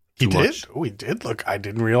Ruffalo. He too did. much. Oh, he did. Look, I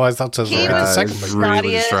didn't realize that was He right was the It's second. really really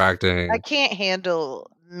Snottiest. distracting. I can't handle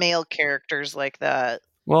male characters like that.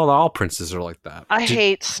 Well, all princes are like that. I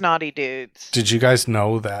hate snotty dudes. Did you guys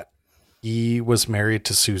know that he was married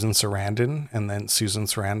to Susan Sarandon, and then Susan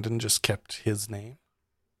Sarandon just kept his name?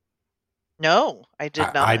 No, I did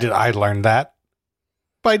not. I did. I learned that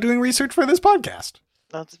by doing research for this podcast.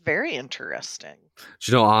 That's very interesting. Did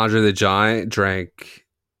you know Andre the Giant drank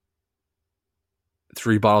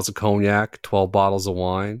 3 bottles of cognac, 12 bottles of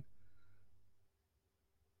wine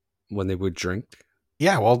when they would drink?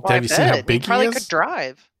 Yeah. Well, Well, have you seen how big he probably he could is?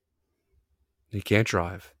 drive. He can't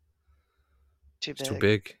drive. Too It's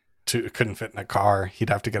big. too big. Couldn't fit in a car. He'd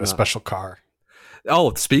have to get a No. special car.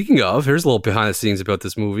 Oh, speaking of, here's a little behind the scenes about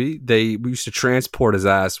this movie. We used to transport his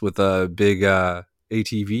ass with a big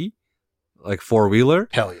ATV, like 4-wheeler,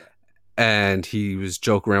 Hell yeah. and he was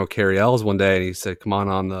joking around with Carrie Ells one day, and he said, come on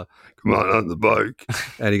on the bike."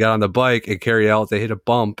 And he got on the bike, and Carrie Ells, they hit a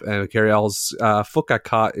bump, and Carrie Ells' foot got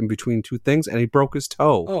caught in between 2 things, and he broke his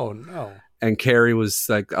toe. Oh no. And Carrie was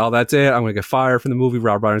like, "Oh, that's it. I'm going to get fired from the movie.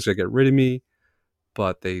 Rob Reiner's going to get rid of me."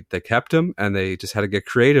 But they kept him, and they just had to get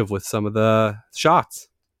creative with some of the shots.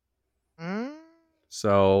 Mm?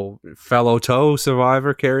 So, fellow toe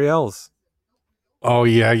survivor Carrie Ells. Oh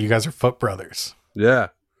yeah, you guys are foot brothers. Yeah.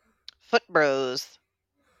 Foot bros.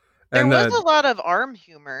 There And was a lot of arm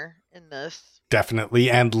humor in this. Definitely,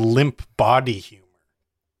 and limp body humor.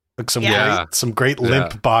 Like Yeah. some great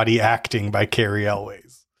limp body acting by Carrie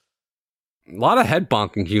Elways. a lot of head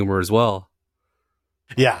bonking humor as well.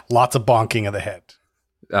 Yeah, lots of bonking of the head.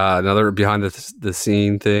 Another behind the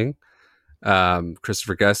scene thing.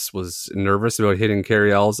 Christopher Guest was nervous about hitting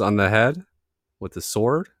Carrie Ells on the head with the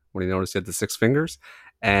sword when he noticed he had the 6 fingers.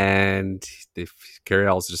 And Carrie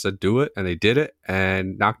Ells just said, "Do it." And they did it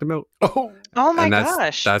and knocked him out. Oh, Oh my And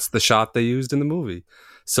gosh. That's the shot they used in the movie.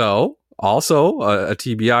 So, also a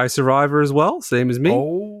TBI survivor as well, same as me.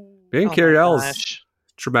 oh. Me and Oh Carrie my Ells, gosh.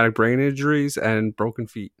 traumatic brain injuries and broken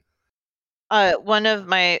feet. One of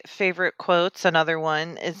my favorite quotes, another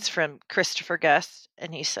one, is from Christopher Guest,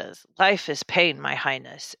 and he says, "Life is pain, my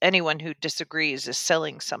highness. Anyone who disagrees is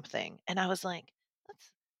selling something." And I was like,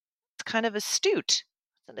 that's kind of astute.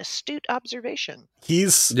 It's an astute observation.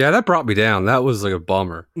 He's Yeah, that brought me down. That was like a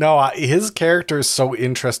bummer. no, his character is so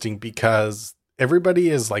interesting because everybody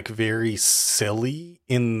is like very silly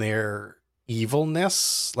in their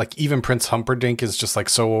evilness. Like even Prince Humperdinck is just like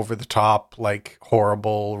so over the top, like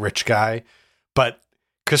horrible rich guy. But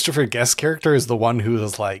Christopher Guest's character is the one who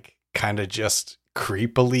is like kind of just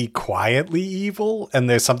creepily, quietly evil. And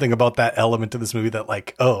there's something about that element of this movie that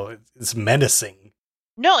like, oh, it's menacing.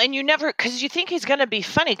 No, and you never, because you think he's going to be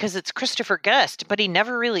funny because it's Christopher Guest, but he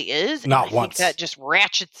never really is. Not and I once. think that just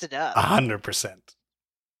ratchets it up. 100%.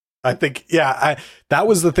 I think, yeah, that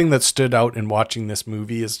was the thing that stood out in watching this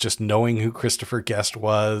movie is just knowing who Christopher Guest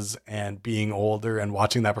was and being older and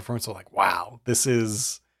watching that performance. So like, wow, this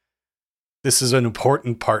is an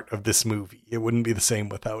important part of this movie. It wouldn't be the same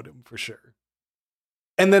without him for sure.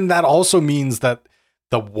 And then that also means that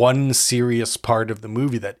the one serious part of the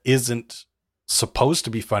movie that isn't supposed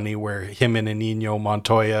to be funny, where him and Inigo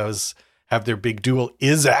Montoya's have their big duel,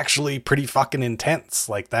 is actually pretty fucking intense.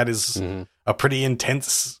 Like that is a pretty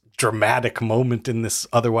intense, dramatic moment in this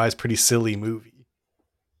otherwise pretty silly movie.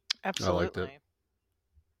 Absolutely.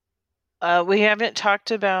 We haven't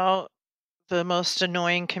talked about the most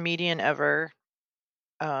annoying comedian ever.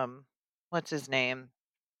 What's his name?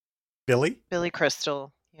 Billy? Billy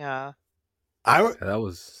Crystal. Yeah. That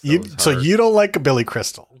was So hard. you don't like Billy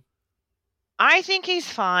Crystal. I think he's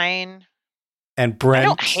fine. And Brent. I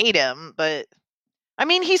don't hate him, but I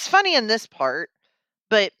mean, he's funny in this part,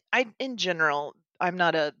 but in general, I'm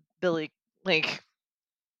not a Billy, like,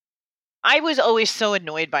 I was always so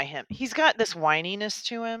annoyed by him. He's got this whininess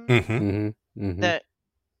to him that,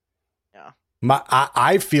 yeah.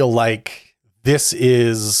 I feel like this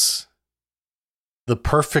is the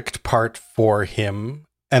perfect part for him,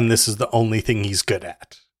 and this is the only thing he's good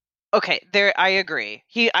at. Okay, I agree.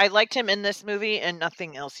 I liked him in this movie and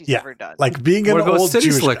nothing else he's ever done. Like being an old City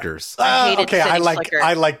Jewish Slickers? I hated City Slickers.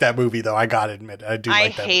 I like that movie though. I gotta admit, I do. I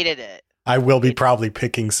like that hated movie. it. I will be probably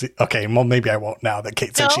picking. Okay, well maybe I won't now that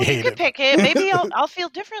Kate said she hated. You could pick it. Maybe I'll feel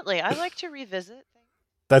differently. I like to revisit.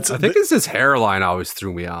 I think it's his hairline always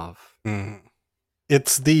threw me off.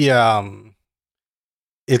 It's the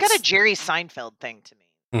It's got a Jerry Seinfeld thing to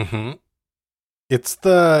me. It's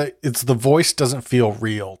the voice doesn't feel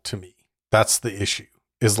real to me. That's the issue.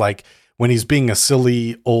 Is like when he's being a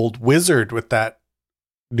silly old wizard with that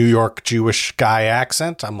New York Jewish guy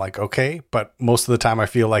accent, I'm like, okay, but most of the time I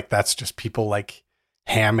feel like that's just people like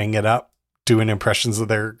hamming it up, doing impressions of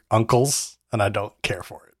their uncles, and I don't care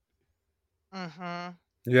for it.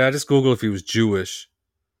 Yeah, I just Googled if he was Jewish,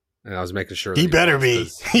 and I was making sure he better be.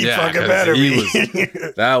 He fucking better be.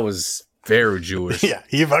 That was very Jewish. Yeah,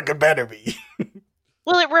 he fucking better be.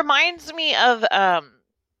 Well, it reminds me of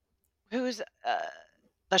who's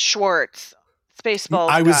the Schwartz Spaceballs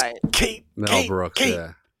guy. Mel Brooks. Kate.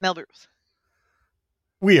 Yeah. Mel Brooks.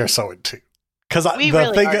 We are so into. Because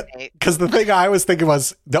the thing I was thinking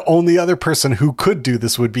was the only other person who could do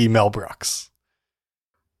this would be Mel Brooks.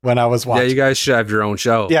 When I was watching. Yeah, you guys should have your own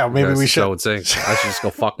show. Yeah, maybe we should. I should just go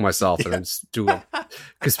fuck myself and then just do a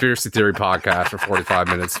conspiracy theory podcast for 45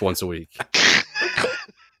 minutes once a week.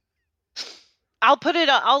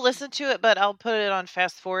 I'll listen to it, but I'll put it on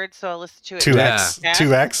fast forward, so I'll listen to it.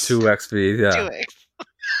 2x speed, yeah. 2x.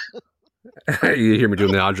 You hear me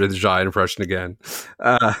doing the Andre the Giant impression again.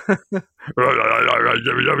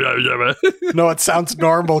 No, it sounds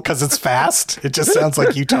normal because it's fast. It just sounds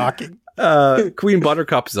like you talking. Queen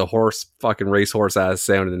Buttercup is a fucking racehorse ass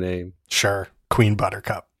sound in the name. Sure. Queen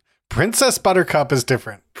Buttercup. Princess Buttercup is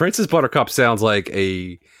different. Princess Buttercup sounds like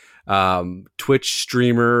a Twitch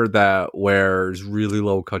streamer that wears really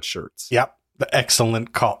low cut shirts. Yep. The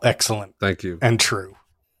excellent call. Excellent. Thank you. And true.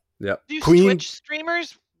 Yep. Do Twitch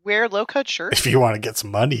streamers wear low cut shirts? If you want to get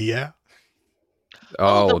some money, yeah.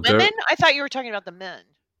 Oh, the women? I thought you were talking about the men.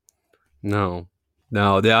 No.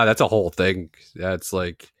 Yeah, that's a whole thing. That's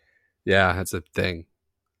like, yeah, that's a thing.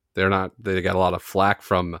 They got a lot of flack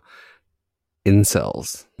from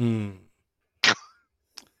incels.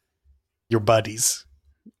 Your buddies.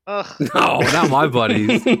 Ugh. No, not my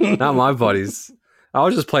buddies. Not my buddies. I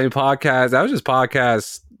was just playing podcasts. That was just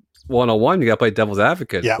podcast 101. You got to play devil's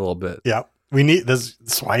advocate a little bit. Yeah. We need this.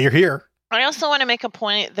 That's why you're here. I also want to make a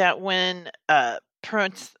point that when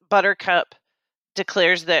Prince Buttercup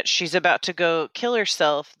declares that she's about to go kill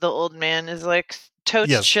herself, the old man is like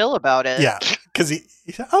totes chill about it. Yeah. Because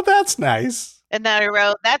oh, that's nice. And that I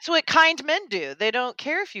wrote, that's what kind men do. They don't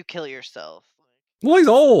care if you kill yourself. Well, he's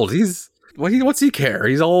old. What's he care?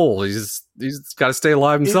 He's old. He's got to stay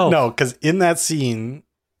alive himself. No, because in that scene,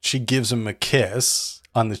 she gives him a kiss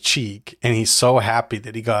on the cheek, and he's so happy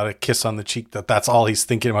that he got a kiss on the cheek that's all he's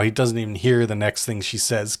thinking about. He doesn't even hear the next thing she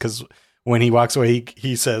says, because when he walks away,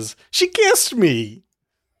 he says, "She kissed me."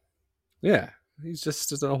 Yeah, he's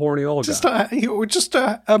just a horny old guy. Just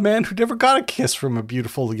a man who never got a kiss from a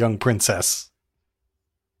beautiful young princess.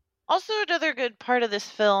 Also, another good part of this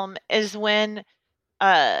film is when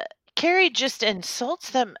Carrie just insults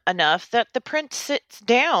them enough that the prince sits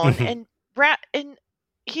down and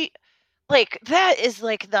he, like, that is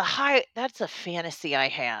like that's a fantasy I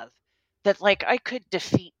have, that like I could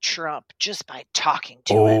defeat Trump just by talking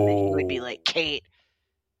to him, and he would be like, Kate,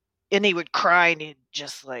 and he would cry and he'd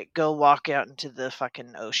just like go walk out into the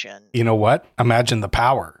fucking ocean. You know what? Imagine the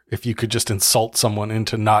power if you could just insult someone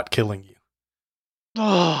into not killing you.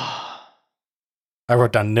 I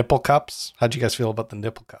wrote down nipple cups. How'd you guys feel about the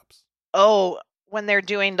nipple cups? Oh, when they're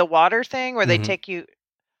doing the water thing where they take you.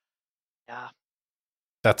 Yeah.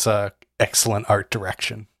 That's a excellent art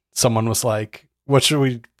direction. Someone was like, what should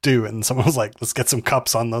we do? And someone was like, let's get some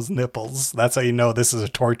cups on those nipples. That's how you know this is a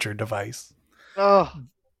torture device. Oh.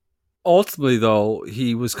 Ultimately, though,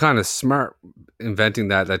 he was kind of smart inventing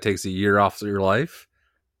that takes a year off of your life.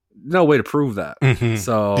 No way to prove that.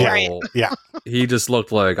 So he just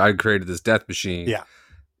looked like I created this death machine. Yeah.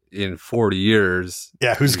 In 40 years.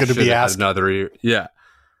 Yeah, who's going to be asked another year? Yeah,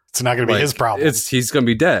 it's not going to be his problem. He's going to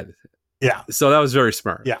be dead. Yeah. So that was very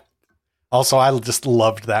smart. Yeah. Also, I just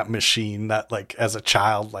loved that machine that, like, as a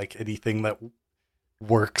child, like anything that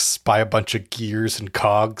works by a bunch of gears and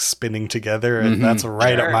cogs spinning together, and that's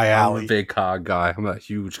right up my I'm alley. a big cog guy. I'm a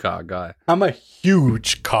huge cog guy. I'm a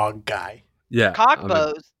huge cog guy. Yeah. Cog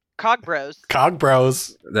bros. Cog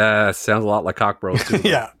bros. That sounds a lot like cock bros too.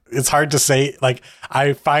 Yeah. It's hard to say. Like,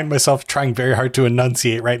 I find myself trying very hard to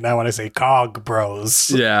enunciate right now when I say cog bros.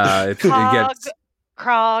 Yeah. It gets.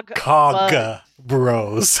 Cog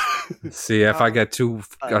bros. See, if I get too,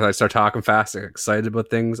 if I start talking fast and excited about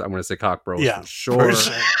things, I'm going to say cock bros Yeah, for sure. for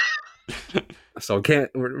sure. So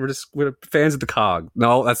we're fans of the cog.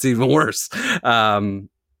 No, that's even worse. Yeah,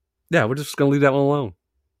 we're just going to leave that one alone.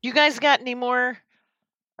 You guys got any more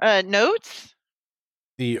notes?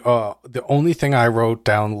 The only thing I wrote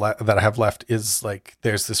down that I have left is, like,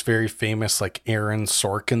 there's this very famous, like, Aaron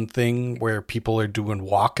Sorkin thing where people are doing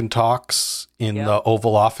walk and talks in the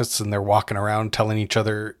Oval Office, and they're walking around telling each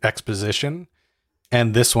other exposition.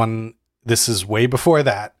 And this is way before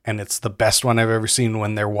that, and it's the best one I've ever seen,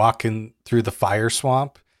 when they're walking through the fire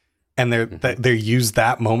swamp, and they use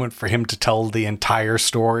that moment for him to tell the entire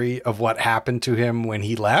story of what happened to him when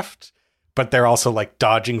he left. But they're also, like,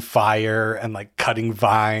 dodging fire and, like, cutting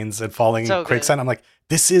vines and falling in quicksand. I'm like,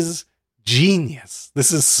 this is genius.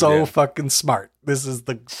 This is so fucking smart. This is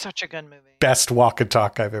such a good movie. Best walk and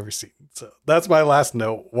talk I've ever seen. So that's my last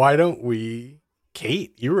note. Why don't we,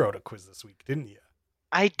 Kate, you wrote a quiz this week, didn't you?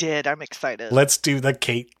 I did. I'm excited. Let's do the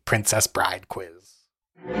Kate Princess Bride quiz.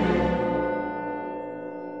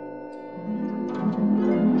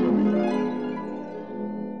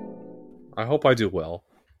 I hope I do well.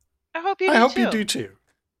 I hope you do too.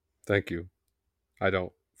 Thank you. I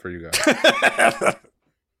don't, for you guys.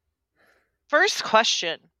 First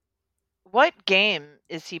question. What game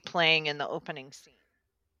is he playing in the opening scene?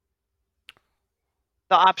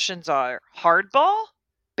 The options are Hardball,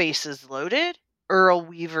 Bases Loaded, Earl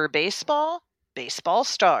Weaver Baseball, Baseball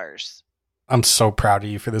Stars. I'm so proud of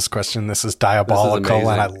you for this question. This is diabolical,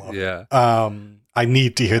 and I love it. I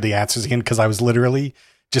need to hear the answers again, because I was literally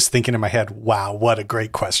just thinking in my head, wow, what a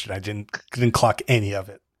great question. I didn't clock any of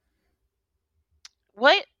it.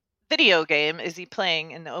 What video game is he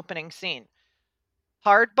playing in the opening scene?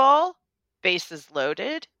 Hardball, Bases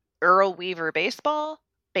Loaded, Earl Weaver Baseball,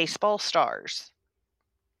 Baseball Stars.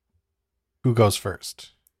 Who goes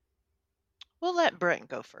first? We'll let Brent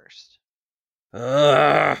go first.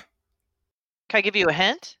 Can I give you a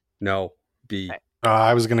hint? No. B. Okay.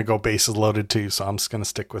 I was going to go Bases Loaded too, so I'm just going to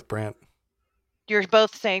stick with Brent. You're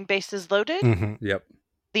both saying Bases Loaded? Mm-hmm. Yep.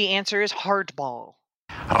 The answer is Hardball.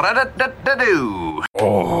 Oh,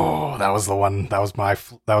 that was the one. That was my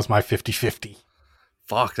 50-50.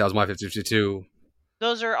 Fuck, that was my 50-52.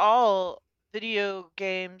 Those are all video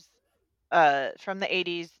games from the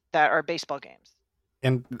 80s that are baseball games.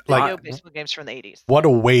 And, like, baseball games from the 80s. What a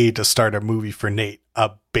way to start a movie for Nate.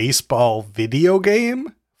 A baseball video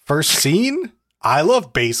game? First scene? I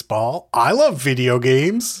love baseball. I love video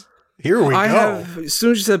games. Here we go. As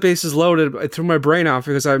soon as you said Bases Loaded, it threw my brain off,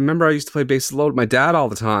 because I remember I used to play Bases Loaded with my dad all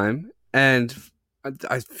the time, and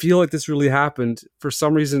I feel like this really happened. For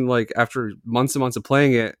some reason, like, after months and months of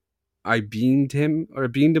playing it, I beamed him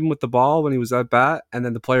with the ball when he was at bat, and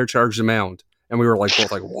then the player charged the mound, and we were like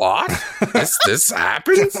both like, "What? this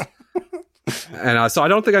happens?" And so I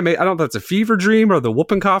don't think that's a fever dream or the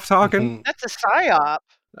whooping cough talking. Mm-hmm. That's a psyop.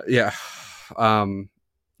 Yeah.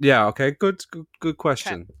 Yeah. Okay. Good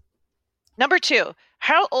question. Okay. Number 2.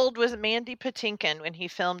 How old was Mandy Patinkin when he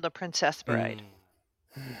filmed The Princess Bride?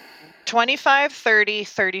 25, 30,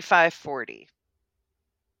 35, 40.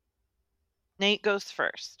 Nate goes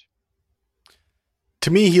first. To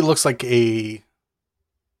me, he looks like a...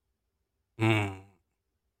 I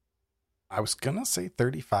was going to say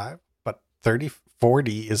 35, but 40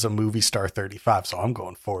 is a movie star 35, so I'm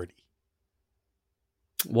going 40.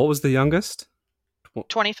 What was the youngest?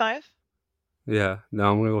 25? Yeah.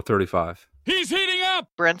 No, I'm going to go 35. He's heating up!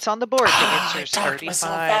 Brent's on the board. The answer is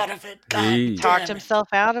 35. Talked himself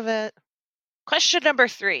out of it. Question number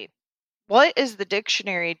 3. What is the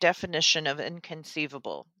dictionary definition of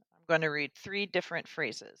inconceivable? I'm going to read 3 different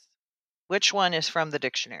phrases. Which one is from the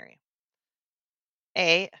dictionary?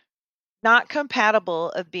 A. Not compatible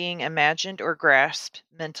of being imagined or grasped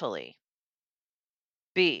mentally.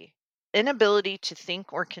 B. Inability to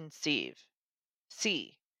think or conceive.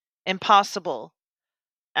 C. Impossible.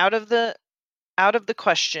 Out of the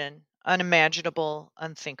question, unimaginable,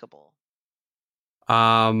 unthinkable.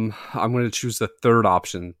 I'm going to choose the third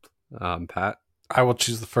option, Pat. I will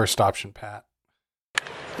choose the first option, Pat.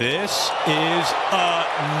 This is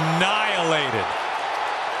annihilated.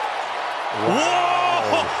 Whoa!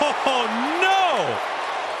 Oh, no!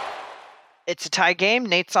 It's a tie game.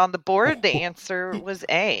 Nate's on the board. The answer was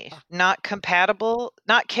A. Not compatible,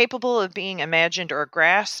 not capable of being imagined or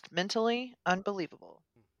grasped mentally. Unbelievable.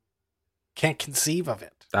 Can't conceive of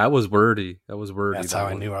it. That was wordy. That's how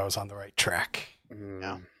I one. knew I was on the right track.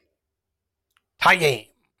 Yeah. Tie game.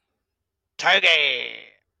 Tie game.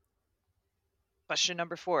 Question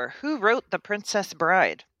number 4. Who wrote The Princess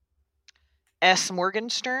Bride? S.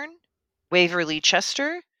 Morgenstern, Waverly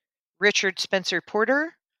Chester, Richard Spencer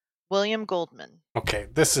Porter, William Goldman. Okay,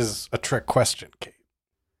 this is a trick question, Kate.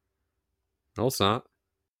 No, it's not.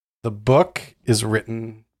 The book is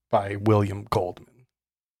written by William Goldman.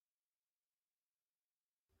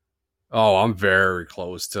 Oh, I'm very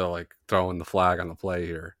close to like throwing the flag on the play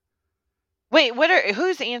here. Wait,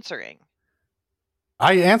 who's answering?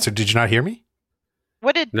 I answered. Did you not hear me?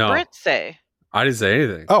 What did No. Brent say? I didn't say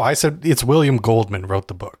anything. Oh, I said it's William Goldman wrote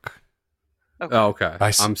the book. Okay. Oh, okay. I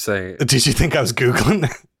s- I'm saying, Did you think I was Googling?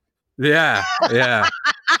 yeah.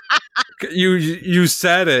 You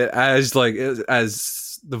said it as like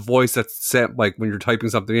as the voice that's sent like when you're typing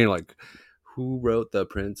something in, like who wrote The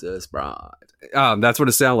Princess Bride? That's what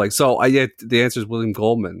it sounded like. So the answer is William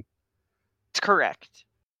Goldman. It's correct.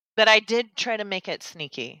 But I did try to make it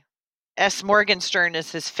sneaky. S. Morgenstern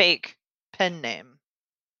is his fake pen name.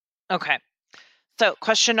 Okay. So,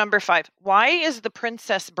 question number 5. Why is the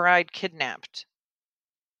Princess Bride kidnapped?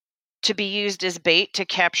 To be used as bait to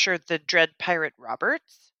capture the dread pirate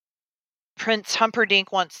Roberts? Prince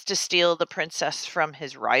Humperdinck wants to steal the princess from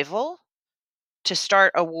his rival? To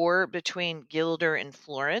start a war between Gilder and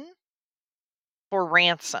Florin? For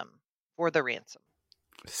the ransom.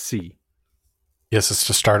 C. Yes, it's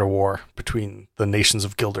to start a war between the nations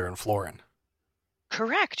of Gilder and Florin.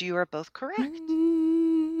 Correct. You are both correct.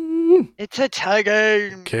 It's a tie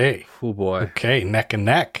game. Okay. Oh boy. Okay, neck and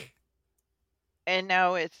neck. And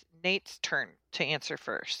now it's Nate's turn to answer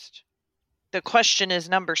first. The question is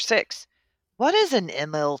number 6. What is an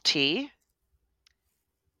MLT?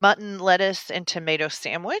 Mutton, lettuce, and tomato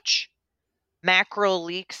sandwich? Mackerel,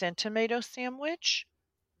 leeks, and tomato sandwich?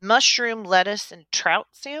 Mushroom, lettuce, and trout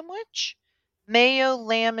sandwich? Mayo,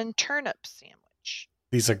 lamb, and turnip sandwich?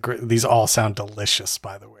 These are these all sound delicious,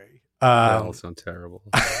 by the way. They all sound terrible.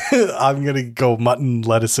 I'm gonna go mutton,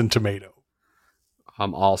 lettuce, and tomato.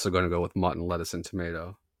 I'm also going to go with mutton, lettuce, and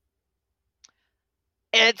tomato.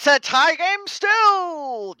 It's a tie game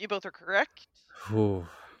still! You both are correct. Ooh.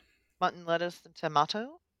 Mutton, lettuce, and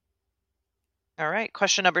tomato. All right,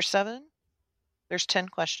 question number 7. There's 10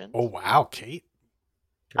 questions. Oh wow, Kate.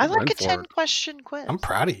 I like Went a for 10 it. question quiz. I'm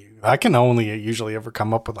proud of you. I can only usually ever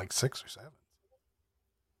come up with like 6 or 7.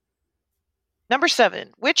 Number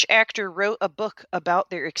 7. Which actor wrote a book about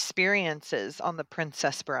their experiences on The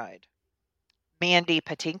Princess Bride? Mandy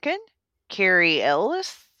Patinkin? Carrie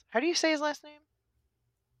Ellis? How do you say his last name?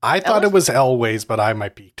 I thought Ellis? it was Elways, but I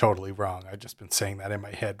might be totally wrong. I've just been saying that in my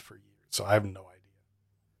head for years, so I have no idea.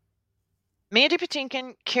 Mandy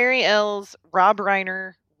Patinkin, Carrie Ells, Rob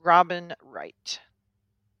Reiner, Robin Wright.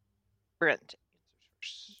 Brent.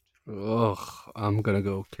 Ugh. I'm going to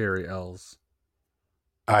go Carrie Ells.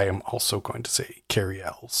 I am also going to say Carrie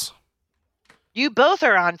Ells. You both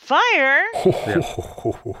are on fire.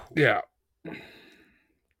 Yeah.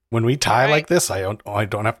 When we tie All right. like this, I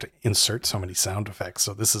don't have to insert so many sound effects.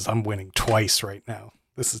 So I'm winning twice right now.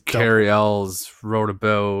 This is dope. Carrie Ells wrote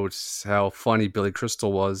about how funny Billy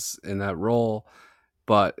Crystal was in that role,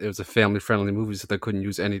 but it was a family-friendly movie, so they couldn't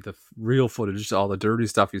use any of the real footage, all the dirty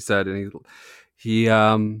stuff he said, and he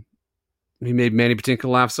made Mandy Patinkin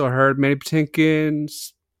laugh so hard, Mandy Patinkin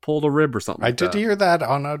pulled a rib or something. I like did that. hear that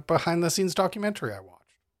on a behind-the-scenes documentary I watched.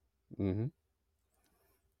 Mm-hmm.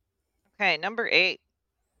 Okay, number 8.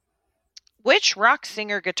 Which rock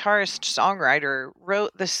singer, guitarist, songwriter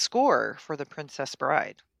wrote the score for The Princess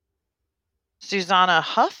Bride? Susanna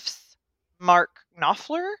Huffs, Mark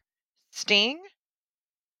Knopfler, Sting,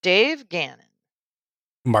 Dave Gannon.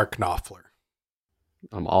 Mark Knopfler.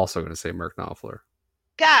 I'm also going to say Mark Knopfler.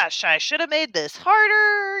 Gosh, I should have made this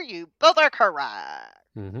harder. You both are correct.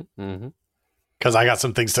 Mm-hmm. Mm-hmm. Because I got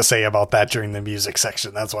some things to say about that during the music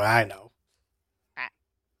section. That's why I know.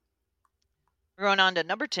 We're going on to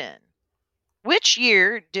number 10. Which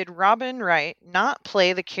year did Robin Wright not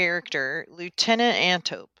play the character Lieutenant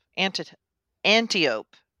Antiope?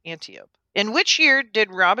 In which year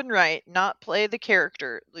did Robin Wright not play the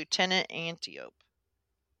character Lieutenant Antiope?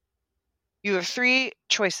 You have 3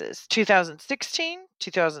 choices: 2016,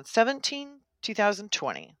 2017,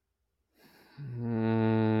 2020.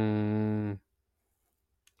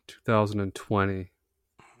 2020.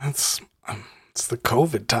 It's the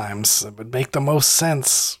COVID times. It would make the most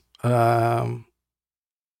sense.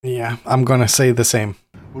 Yeah, I'm going to say the same.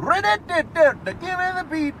 Give me the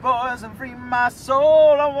beat, boys, and free my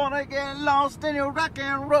soul. I wanna get lost in your rock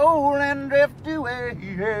and roll and drift away.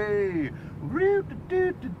 Hey. Give me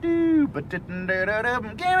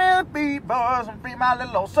the beat, boys, and free my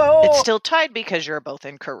little soul. It's still tied because you're both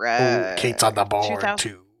incorrect. Oh, Kate's on the board 2000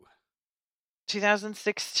 too.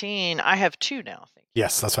 2016. I have two now. Thank you.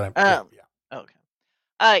 Yes, that's what I'm. Yeah.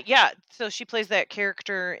 Okay. Yeah. So she plays that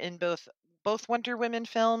character in both Wonder Women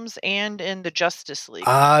films and in the Justice League.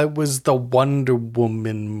 It was the Wonder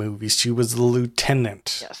Woman movie. She was the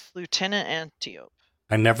lieutenant. Yes, Lieutenant Antiope.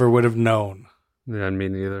 I never would have known. Yeah, me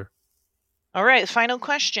neither. All right, final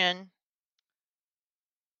question.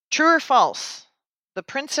 True or false? The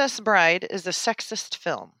Princess Bride is a sexist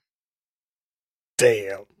film.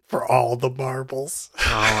 Damn, for all the marbles. Oh,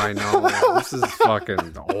 I know. This is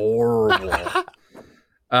fucking horrible.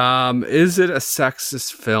 Is it a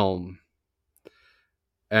sexist film?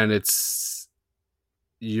 And it's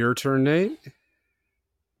your turn, Nate?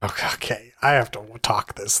 Okay, I have to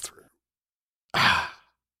talk this through.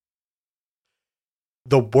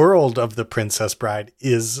 The world of The Princess Bride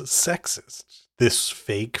is sexist. This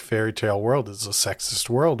fake fairy tale world is a sexist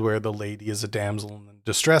world where the lady is a damsel in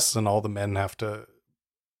distress and all the men have to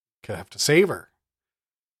save her.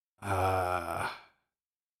 But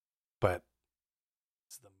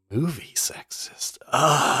is the movie sexist?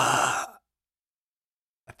 I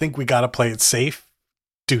think we got to play it safe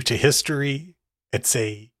due to history and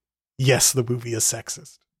say, yes, the movie is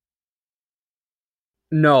sexist.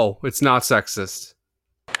 No, it's not sexist.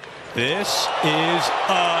 This is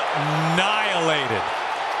annihilated.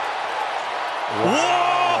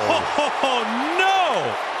 Whoa!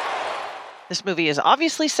 No! This movie is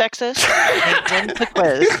obviously sexist. Nate wins the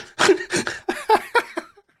quiz.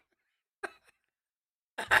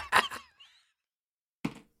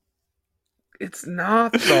 It's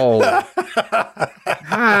not, though.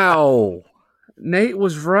 How? Nate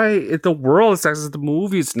was right. The world is sexist. The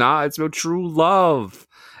movie is not. It's about true love.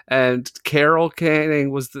 And Carol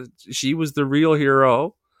Channing was the real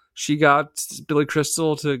hero. She got Billy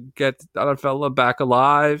Crystal to get Donatella back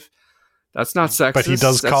alive. That's not sexist. But he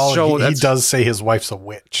does say his wife's a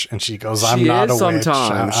witch, and she goes, "I'm not a witch.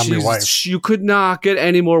 I'm your wife." You could not get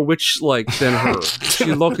any more witch-like than her. She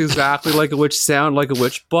looked exactly like a witch, sound like a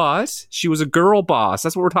witch, but she was a girl boss.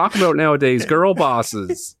 That's what we're talking about nowadays, girl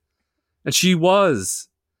bosses. And she was.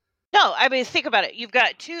 No, I mean, think about it. You've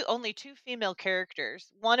got only two female characters.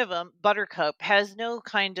 One of them, Buttercup, has no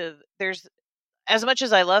kind of, as much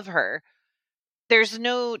as I love her, there's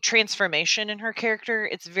no transformation in her character.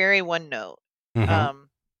 It's very one note. Mm-hmm.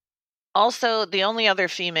 Also, the only other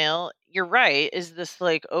female, you're right, is this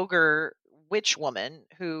like ogre witch woman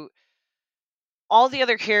who all the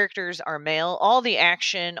other characters are male. All the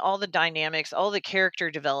action, all the dynamics, all the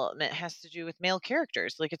character development has to do with male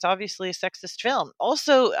characters. Like, it's obviously a sexist film.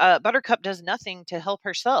 Also, Buttercup does nothing to help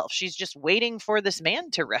herself. She's just waiting for this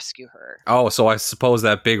man to rescue her. Oh, so I suppose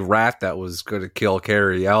that big rat that was going to kill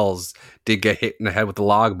Carrie Ells did get hit in the head with the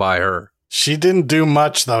log by her. She didn't do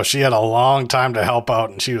much, though. She had a long time to help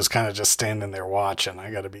out, and she was kind of just standing there watching.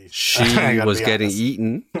 She was getting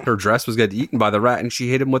eaten. Her dress was getting eaten by the rat, and she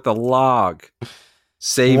hit him with a log,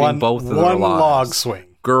 saving both of their lives. One log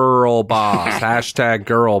swing. Girl boss. Hashtag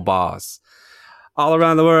girl boss. All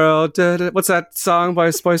around the world. What's that song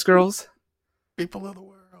by Spice Girls? People of the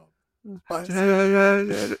world.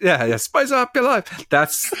 Yeah, spice up your life.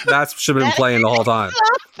 That's should have been playing the whole time.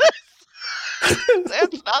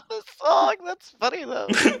 That's not the song. That's funny, though.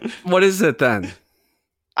 What is it then?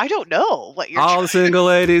 I don't know what you're all the single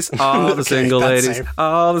ladies, all the Okay, single that's ladies, safe.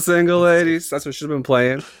 all the single ladies. That's what should have been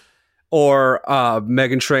playing. Or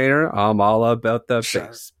Meghan Trainor, I'm all about the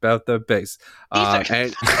bass, about the bass. And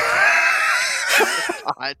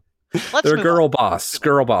God. they're girl boss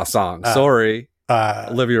songs. Sorry,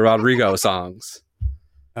 Olivia Rodrigo songs.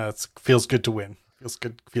 It feels good to win. Feels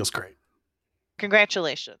good. Feels great.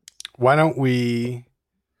 Congratulations. Why don't we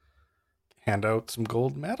hand out some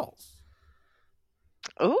gold medals?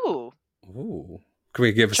 Ooh. Can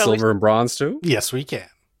we give Shall silver and bronze too? Yes, we can.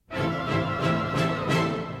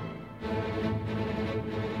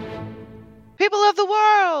 People of the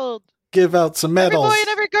world. Give out some medals. Every boy and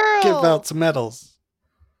every girl. Give out some medals.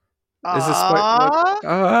 Is this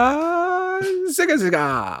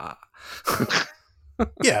Zigga.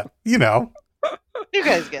 Yeah, you know. You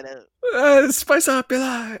guys get it. Spice up your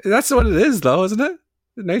life. That's what it is, though, isn't it?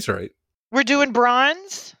 Nate's right. We're doing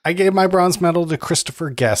bronze. I gave my bronze medal to Christopher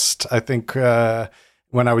Guest. I think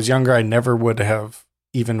when I was younger, I never would have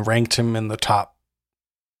even ranked him in the top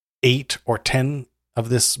 8 or 10 of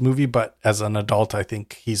this movie, but as an adult, I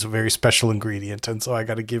think he's a very special ingredient. And so I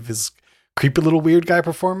got to give his creepy little weird guy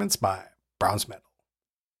performance my bronze medal.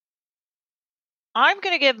 I'm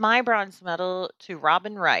going to give my bronze medal to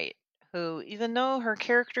Robin Wright, who, even though her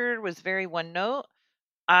character was very one note,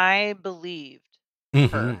 I believed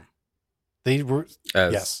her. They were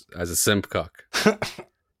as a simp cuck.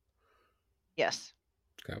 Yes.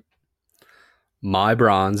 Okay. My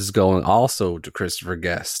bronze is going also to Christopher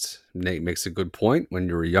Guest. Nate makes a good point. When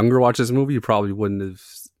you were younger watching this movie, you probably wouldn't have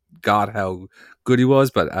got how good he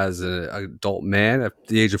was, but as an adult man at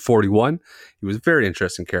the age of 41, he was a very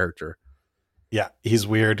interesting character. Yeah, he's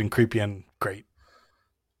weird and creepy and great.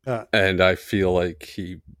 And I feel like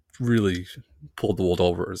he really pulled the wool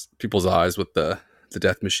over people's eyes with the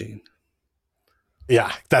death machine.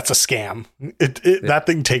 Yeah, that's a scam. That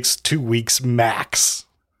thing takes 2 weeks max.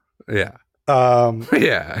 Yeah.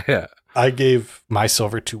 Yeah. I gave my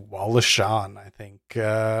silver to Wallace Shawn. I think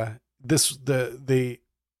they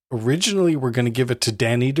originally were going to give it to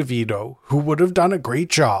Danny DeVito, who would have done a great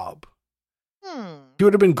job. He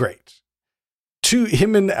would have been great.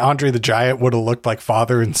 Him and Andre the Giant would have looked like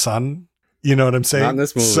father and son. You know what I'm saying? Not in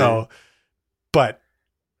this movie. So, but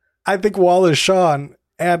I think Wallace Shawn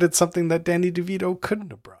added something that Danny DeVito couldn't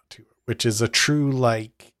have brought to it, which is a true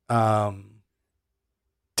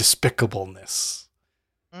despicableness.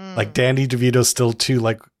 Like Danny DeVito's still too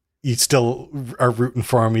you still are rooting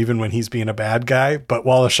for him even when he's being a bad guy, but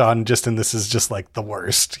Wallace Shawn just in this is just like the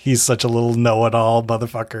worst. He's such a little know-it-all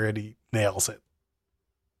motherfucker and he nails it.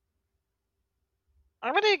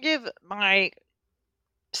 I'm going to give my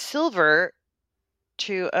silver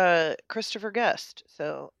to Christopher Guest.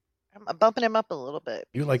 So I'm bumping him up a little bit.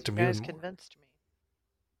 You like to you guys more. Convinced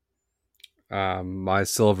me. My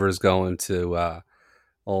silver is going to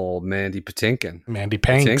old Mandy Patinkin. Mandy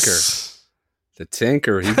Panks. The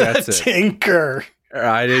Tinker. He gets it. Tinker.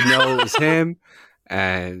 I didn't know it was him,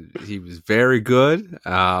 and he was very good.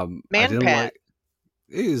 Pat.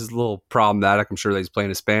 He was a little problematic. I'm sure that he's playing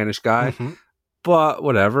a Spanish guy, but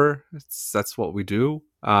whatever. That's what we do.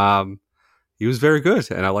 He was very good,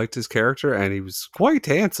 and I liked his character, and he was quite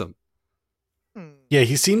handsome. Yeah,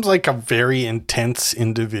 he seems like a very intense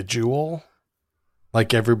individual.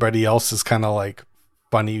 Like everybody else is kind of like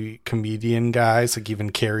funny comedian guys. Like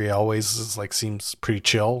even Carrie Elways is seems pretty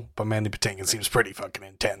chill, but Mandy Patinkin seems pretty fucking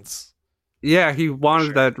intense. Yeah, he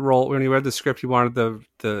wanted that role when he read the script. He wanted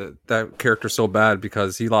that character so bad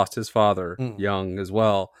because he lost his father young as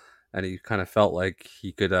well, and he kind of felt like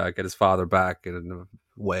he could get his father back in a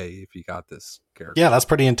way if he got this character. Yeah, that's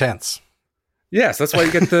pretty intense. Yes, that's why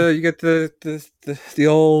you get the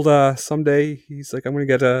old someday he's like, I'm going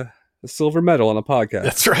to get a silver medal on a podcast.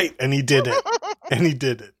 That's right, and he did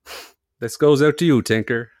it. This goes out to you,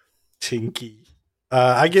 Tinker. Tinky.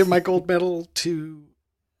 I give my gold medal to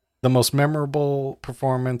the most memorable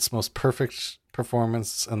performance, most perfect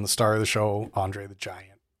performance, and the star of the show, Andre the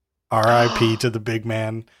Giant. R.I.P. to the big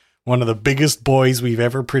man. One of the biggest boys we've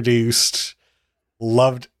ever produced.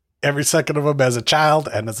 Loved every second of him as a child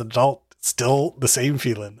and as an adult. Still the same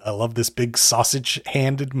feeling. I love this big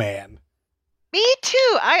sausage-handed man. Me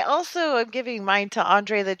too. I also am giving mine to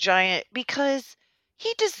Andre the Giant because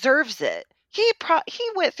he deserves it. He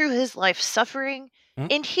went through his life suffering,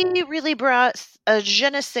 and he really brought a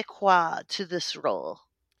je ne sais quoi to this role.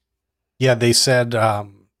 Yeah, they said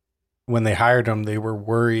when they hired him, they were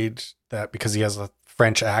worried that because he has a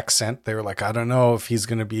French accent, they were like, I don't know if he's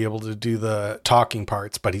going to be able to do the talking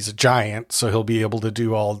parts, but he's a giant, so he'll be able to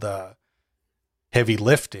do all the heavy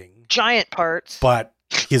lifting. Giant parts. But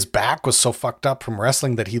his back was so fucked up from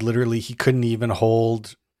wrestling that he couldn't even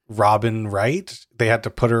hold Robin Wright. They had to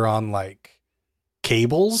put her on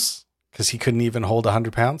cables because he couldn't even hold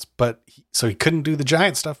 100 pounds. So he couldn't do the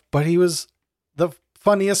giant stuff, but he was the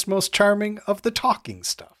funniest, most charming of the talking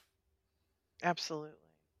stuff. Absolutely.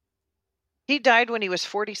 He died when he was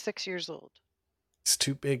 46 years old. He's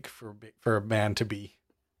too big for a man to be.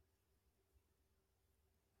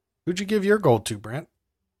 Who'd you give your gold to, Brent?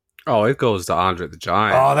 Oh, it goes to Andre the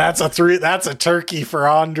Giant. Oh, that's a turkey for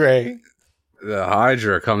Andre. The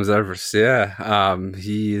Hydra comes over. Yeah,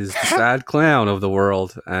 he is the sad clown of the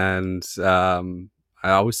world, and I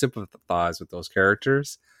always sympathize with those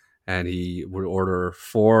characters. And he would order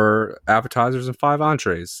 4 appetizers and 5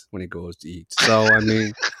 entrees when he goes to eat. So I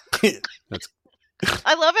mean, that's.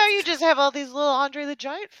 I love how you just have all these little Andre the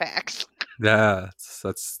Giant facts. Yeah,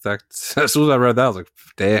 that's as soon as I read that, I was like,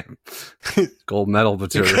 damn, gold medal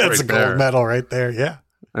material. That's a gold medal right there. Yeah.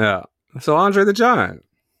 Yeah. So Andre the Giant.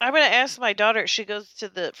 I'm going to ask my daughter, she goes to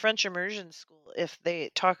the French immersion school, if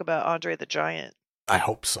they talk about Andre the Giant. I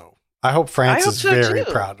hope so. I hope France is very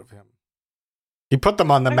proud of him. He put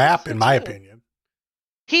them on the I map, think in so, my too. opinion.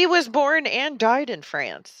 He was born and died in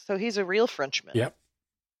France, so he's a real Frenchman. Yep.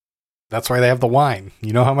 That's why they have the wine.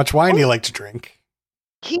 You know how much wine you like to drink.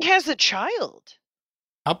 He has a child.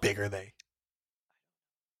 How big are they?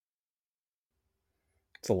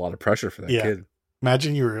 It's a lot of pressure for that Yeah. kid.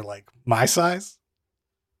 Imagine you were like my size.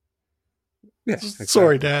 Yeah.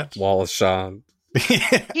 Sorry, Dad. Wallace Shawn.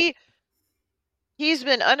 He's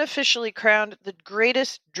been unofficially crowned the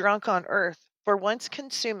greatest drunk on earth for once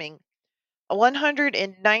consuming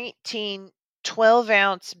 119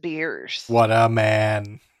 12-ounce beers. What a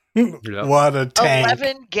man. Yep. What a tank.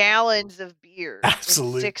 11 gallons of beer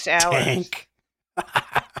Absolute in 6 hours. tank.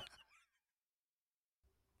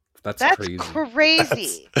 That's That's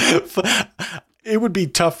crazy. It would be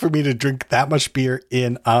tough for me to drink that much beer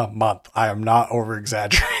in a month. I am not over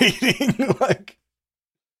exaggerating.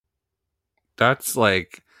 That's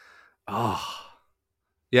like, oh,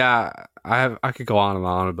 yeah. I could go on and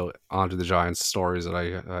on about onto the Giants stories that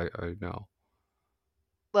I know.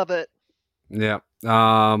 Love it. Yeah.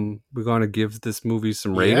 We're going to give this movie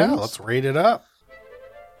some ratings. Yeah, let's rate it up.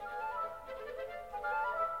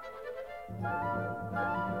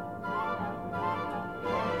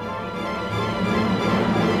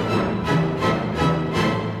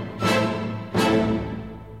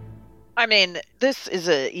 I mean, this is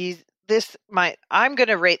I'm going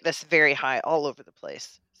to rate this very high all over the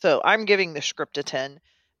place. So I'm giving the script a 10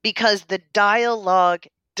 because the dialogue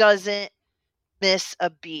doesn't miss a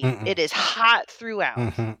beat. Mm-mm. It is hot throughout.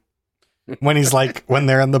 Mhm. When he's like, when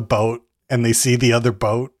they're on the boat and they see the other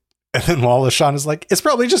boat, and then Wallace Shawn is like, it's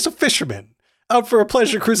probably just a fisherman out for a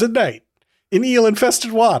pleasure cruise at night in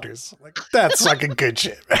eel-infested waters. Like, that's fucking good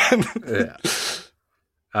shit, man.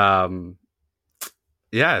 Yeah.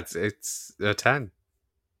 Yeah, it's a 10.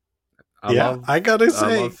 I gotta say,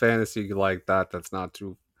 I love fantasy like that. That's not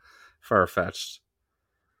too far fetched.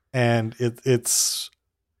 And it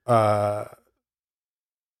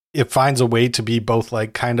finds a way to be both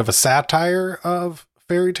like kind of a satire of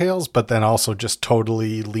fairy tales, but then also just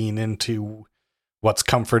totally lean into what's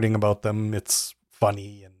comforting about them. It's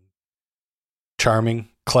funny and charming,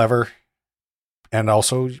 clever. And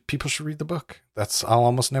also, people should read the book. I'll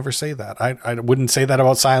almost never say that. I wouldn't say that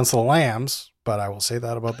about Silence of the Lambs, but I will say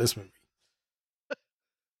that about this movie.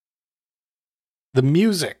 The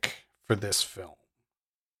music for this film.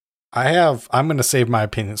 I'm going to save my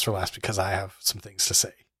opinions for last because I have some things to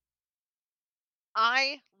say.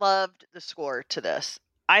 I loved the score to this.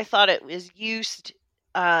 I thought it was used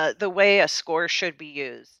the way a score should be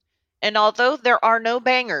used. And although there are no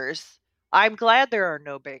bangers, I'm glad there are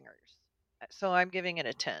no bangers. So I'm giving it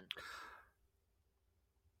a 10.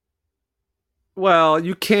 Well,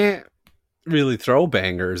 you can't really throw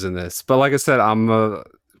bangers in this, but like I said, I'm a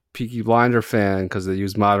Peaky Blinder fan because they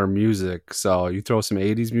use modern music. So you throw some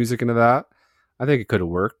 80s music into that, I think it could have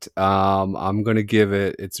worked. I'm gonna give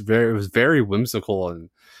it. It was very whimsical and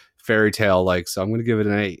fairy tale like, so I'm gonna give it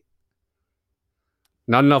an 8.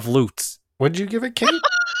 Not enough loots. What'd you give it, Kate?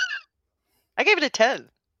 I gave it a 10.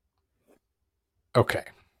 Okay.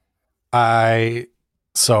 I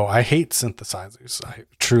hate synthesizers. I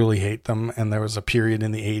truly hate them. And there was a period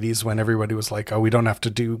in the 80s when everybody was like, oh, we don't have to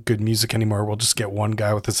do good music anymore. We'll just get one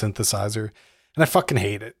guy with a synthesizer. And I fucking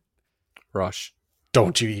hate it. Rush.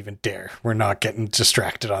 Don't you even dare. We're not getting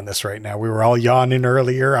distracted on this right now. We were all yawning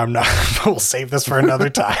earlier. I'm not. We'll save this for another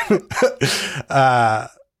time.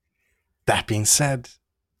 That being said,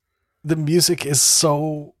 the music is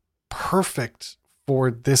so perfect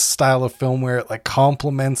for this style of film where it like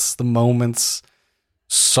complements the moments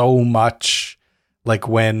so much. Like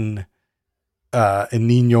when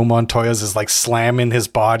Inigo Montoya's is like slamming his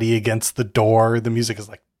body against the door, the music is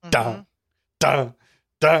like dun dun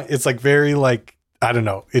dun. It's like very like, I don't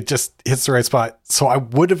know, it just hits the right spot. So I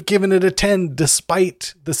would have given it a 10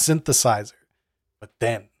 despite the synthesizer. But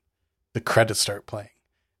then the credits start playing,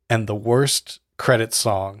 and the worst credit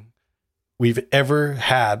song we've ever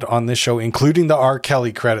had on this show, including the R.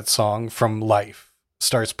 Kelly credit song from Life,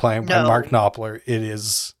 starts playing by Mark Knopfler. It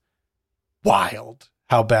is wild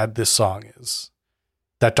how bad this song is.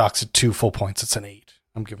 That docks it 2 full points. It's an 8.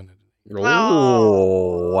 I'm giving it.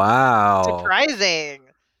 Oh, wow. Surprising.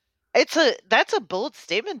 That's a bold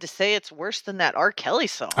statement to say it's worse than that R. Kelly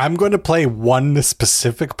song. I'm going to play one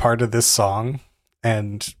specific part of this song,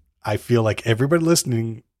 and I feel like everybody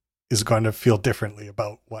listening is going to feel differently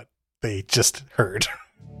about what they just heard.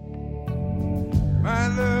 My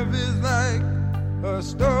love is like a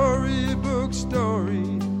storybook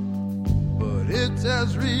story, but it's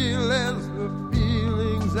as real as the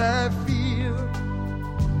feelings I feel.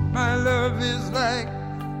 My love is like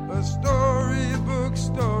a storybook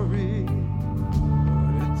story,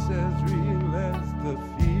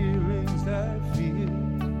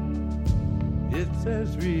 it's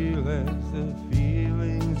as real as the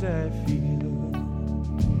feelings I feel.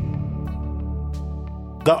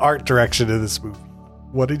 The art direction of this movie.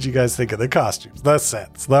 What did you guys think of the costumes, the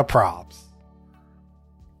sets, the props?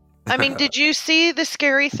 I mean, did you see the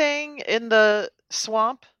scary thing in the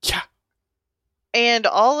swamp? Yeah. And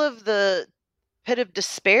all of the pit of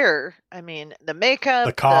despair. I mean, the makeup,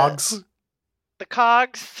 The cogs. the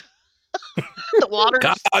cogs, the water,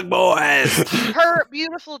 Cog boys. her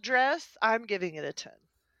beautiful dress. I'm giving it a 10.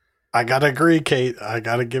 I gotta agree, Kate. I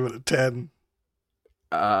gotta give it a 10.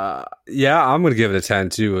 Yeah, I'm gonna give it a 10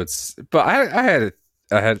 too. But I had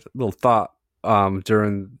a little thought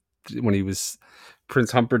during when he was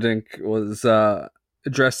Prince Humperdinck was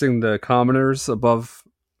addressing the commoners above,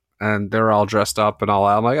 and they're all dressed up and all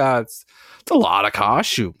that. I'm like, it's a lot of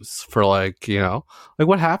costumes for like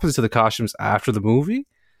what happens to the costumes after the movie?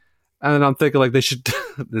 And then I'm thinking like they should.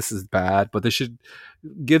 This is bad, but they should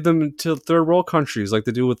give them to third world countries like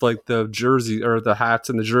they do with like the jersey or the hats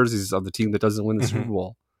and the jerseys of the team that doesn't win the Super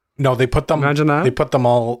Bowl. No, they put them. Imagine that. They put them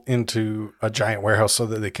all into a giant warehouse so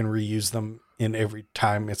that they can reuse them in every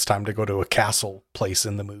time it's time to go to a castle place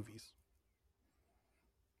in the movies.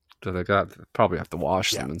 So they probably have to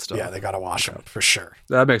wash them and stuff. Yeah, they gotta wash them for sure.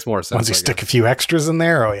 That makes more sense. Once you stick a few extras in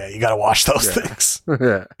there, oh yeah, you gotta wash those things.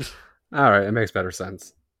 Yeah. All right, it makes better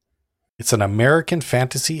sense. It's an American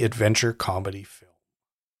fantasy adventure comedy film.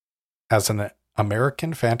 As an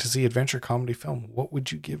American fantasy adventure comedy film, what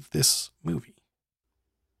would you give this movie?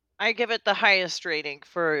 I give it the highest rating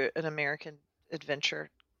for an American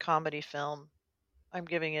adventure comedy film. I'm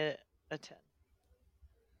giving it a 10.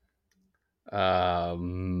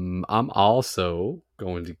 I'm also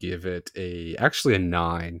going to give it actually a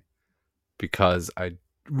 9 because I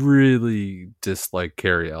really dislike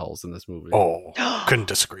Cary Elwes in this movie. Oh, couldn't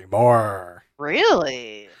disagree more.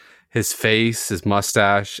 Really? His face, his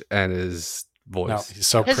mustache, and his voice. No, he's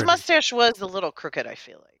so His pretty. mustache was a little crooked, I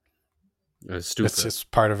feel like. It's stupid. It's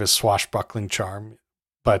just part of his swashbuckling charm.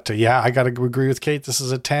 But yeah, I got to agree with Kate. This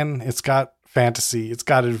is a 10. It's got fantasy. It's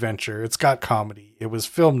got adventure. It's got comedy. It was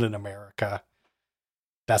filmed in America.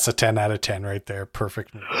 That's a 10 out of 10 right there.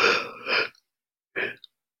 Perfect movie.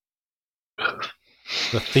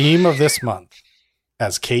 The theme of this month,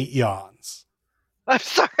 as Kate yawns, I'm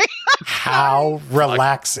sorry. how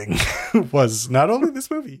relaxing was not only this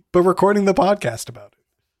movie, but recording the podcast about it.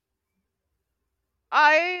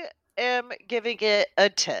 I am giving it a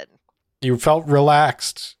 10. You felt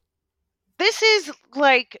relaxed. This is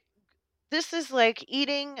like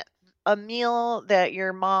eating a meal that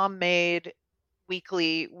your mom made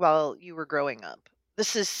weekly while you were growing up.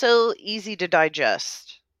 This is so easy to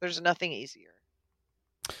digest. There's nothing easier.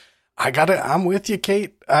 I'm with you,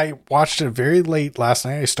 Kate. I watched it very late last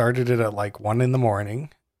night. I started it at like 1 a.m.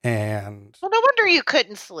 and Well, no wonder you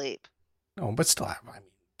couldn't sleep. no, but still, I mean,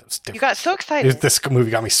 that was different. You got so excited. This movie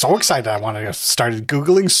got me so excited. I started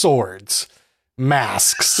Googling swords,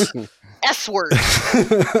 masks. S word.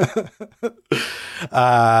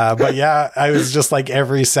 But yeah, I was just like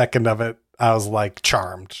every second of it, I was like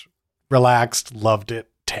charmed, relaxed, loved it.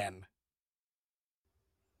 10.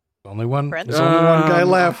 There's only one guy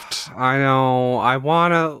left. I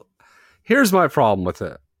know. Here's my problem with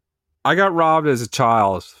it. I got robbed as a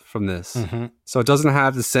child from this, so it doesn't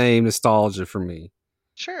have the same nostalgia for me.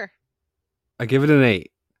 Sure. I give it an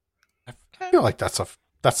 8. I feel like that's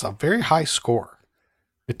a very high score.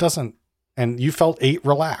 It doesn't, and you felt 8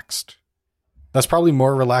 relaxed. That's probably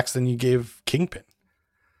more relaxed than you gave Kingpin.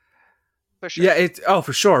 For sure. Yeah,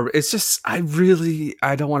 for sure. It's just I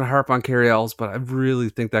don't want to harp on Cary Elwes, but I really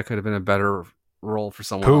think that could have been a better role for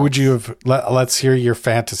someone. Who else. would you have? Let's hear your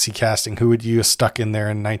fantasy casting. Who would you have stuck in there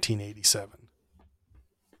in 1987?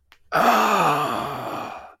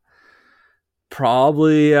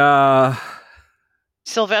 Probably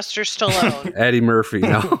Sylvester Stallone. Eddie Murphy.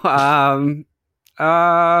 No.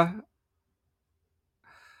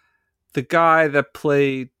 The guy that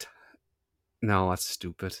played. No, that's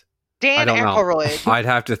stupid. Dan I don't know. Aykroyd. I'd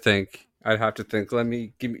have to think. Let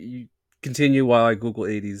me you continue while I Google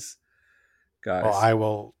 80s guys.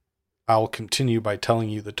 Well, I will continue by telling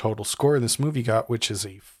you the total score this movie got, which is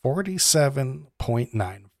a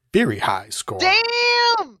 47.9. Very high score.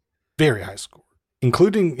 Damn. Very high score.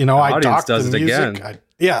 Including, I audience docked does the it music.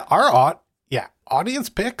 again. Audience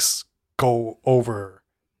picks go over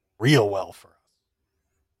real well for us.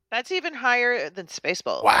 That's even higher than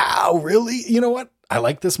Spaceballs. Wow, really? You know what? I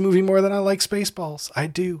like this movie more than I like Spaceballs. I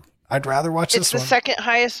do. I'd rather watch It's this one. the second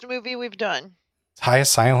highest movie we've done.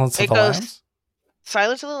 Highest Silence of It the goes Lambs.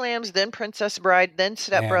 Silence of the Lambs, then Princess Bride, then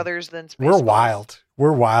Step Man, Brothers, then Spaceballs.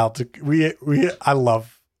 We're wild. I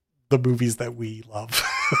love the movies that we love.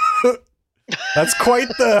 That's quite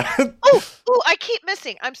the. Oh, I keep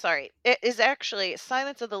missing. I'm sorry. It is actually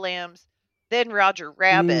Silence of the Lambs, then Roger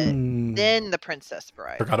Rabbit, then The Princess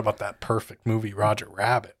Bride. Forgot about that perfect movie, Roger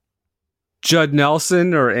Rabbit. Judd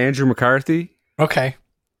Nelson or Andrew McCarthy? Okay.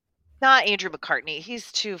 Not Andrew McCartney.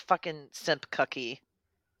 He's too fucking simp cucky.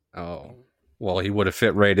 Oh, well, he would have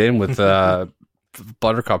fit right in with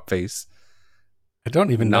Buttercup face. I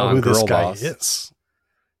don't even know who this Non-girl guy boss. is.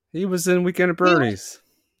 He was in Weekend at Bernie's.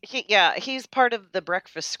 He's part of the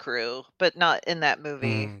Breakfast Crew, but not in that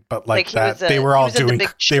movie. But Like, he that, was they were all he was in The doing.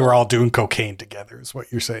 Big They were Chill. all doing cocaine together. Is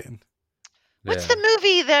what you're saying? What's the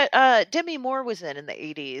movie that Demi Moore was in the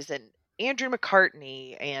 80s and Andrew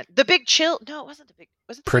McCartney and The Big Chill? No, it wasn't The Big.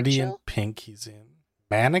 Was it The Pretty Big in Chill? Pink. He's in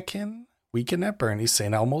Mannequin, Weekend at Bernie's,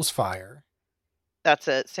 St. Elmo's Fire. That's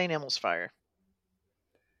it. St. Elmo's Fire.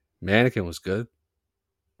 Mannequin was good.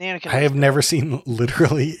 Mannequin I was have good. never seen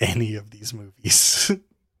literally any of these movies.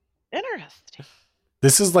 Interesting.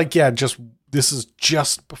 This is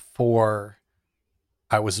just before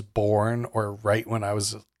I was born, or right when I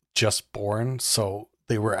was just born. So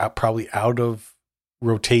they were probably out of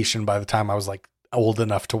rotation by the time I was like old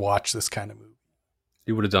enough to watch this kind of movie.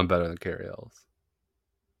 You would have done better than Carrie Ellis.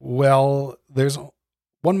 Well, there's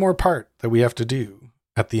one more part that we have to do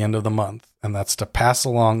at the end of the month, and that's to pass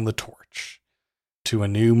along the torch to a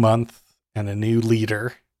new month and a new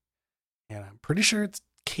leader. And I'm pretty sure it's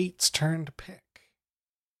Kate's turn to pick.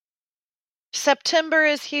 September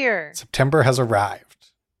is here. September has arrived.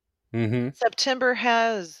 Mm-hmm. September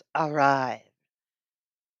has arrived.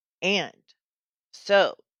 And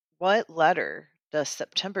so, what letter does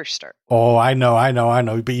September start with? Oh, I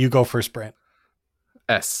know. But you go first, Brent.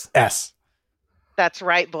 S. S. That's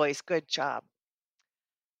right, boys. Good job.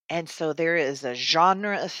 And so there is a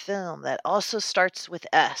genre of film that also starts with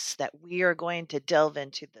S that we are going to delve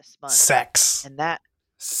into this month. Sex. And that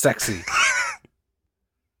Sexy.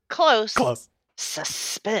 close.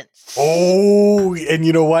 Suspense. Oh, and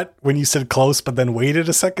you know what? When you said close, but then waited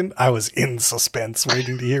a second, I was in suspense,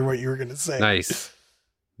 waiting to hear what you were going to say. Nice.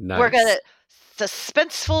 We're gonna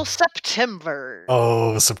suspenseful September.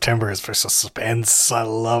 Oh, September is for suspense. I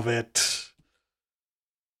love it.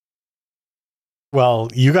 Well,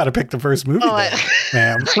 you got to pick the first movie, then,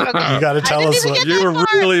 ma'am. Okay. You got to tell us what.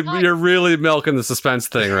 You're really milking the suspense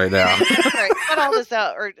thing right now. Sorry, cut all this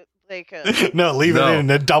out, or like No, leave it in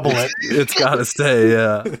and double it. It's got to stay.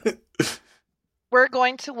 Yeah. we're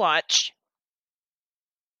going to watch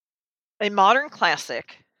a modern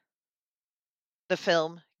classic, the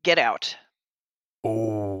film Get Out.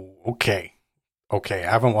 Oh, okay. Okay,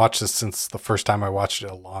 I haven't watched this since the first time I watched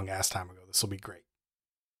it a long ass time ago. This will be great.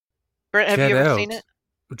 Brent, have Get you ever Out. seen it?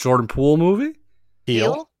 Jordan Poole movie?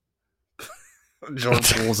 Heel? Jordan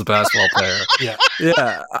Poole's a basketball player. Yeah.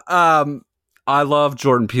 Yeah. I love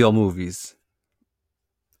Jordan Peele movies.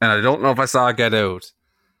 And I don't know if I saw Get Out.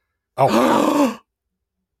 Oh,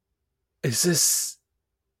 Is this?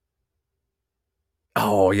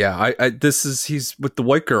 Oh yeah, he's with the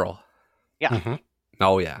white girl. Yeah. Mhm.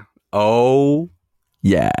 Oh yeah. Oh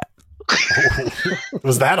yeah.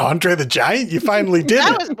 Was that Andre the Giant? You finally did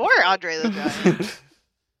That it. was more Andre the Giant.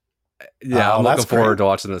 Yeah, Oh, I'm that's looking forward great. to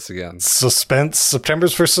watching this again. Suspense.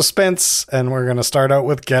 September's for suspense, and we're going to start out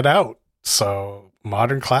with Get Out. So,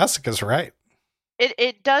 modern classic is right.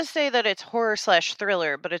 It does say that it's horror /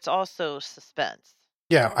 thriller, but it's also suspense.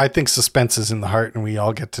 Yeah, I think suspense is in the heart, and we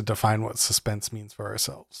all get to define what suspense means for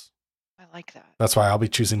ourselves. I like that. That's why I'll be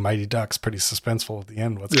choosing Mighty Ducks. Pretty suspenseful at the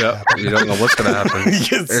end. What's going to Yeah, happen? you don't know what's going to happen.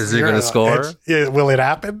 Yes, Is he you're going to on score? edge. Yeah, will it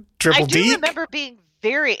happen? Triple I do D? remember being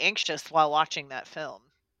very anxious while watching that film.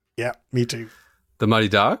 Yeah, me too. The Mighty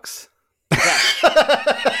Ducks? Are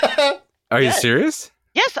you Yes. serious?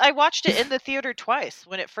 Yes, I watched it in the theater twice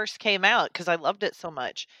when it first came out because I loved it so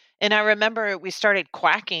much. And I remember we started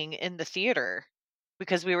quacking in the theater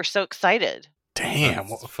because we were so excited. Damn.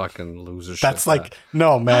 That's fucking loser shit. That's like,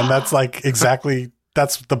 no, man, that's like exactly,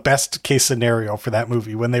 that's the best case scenario for that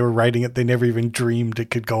movie. When they were writing it, they never even dreamed it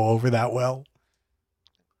could go over that well.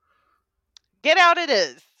 Get Out it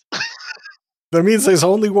is. That means there's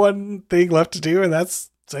only one thing left to do, and that's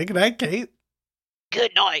say goodnight, Kate.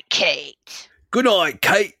 Good night, Kate. Good night,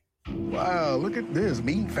 Kate. Wow, look at this.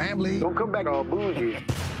 Mean family. Don't come back all bougie.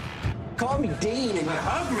 Call me Dean and you're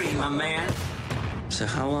hungry, my man. So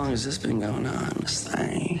how long has this been going on, this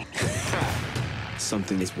thing?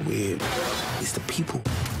 Something is weird. It's the people.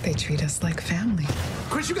 They treat us like family.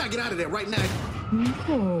 Chris, you gotta get out of there right now.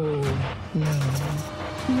 No.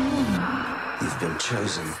 You've been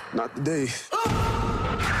chosen. Not today.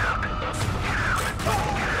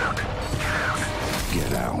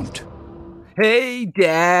 Get out. Hey,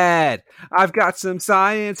 Dad, I've got some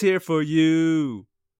science here for you.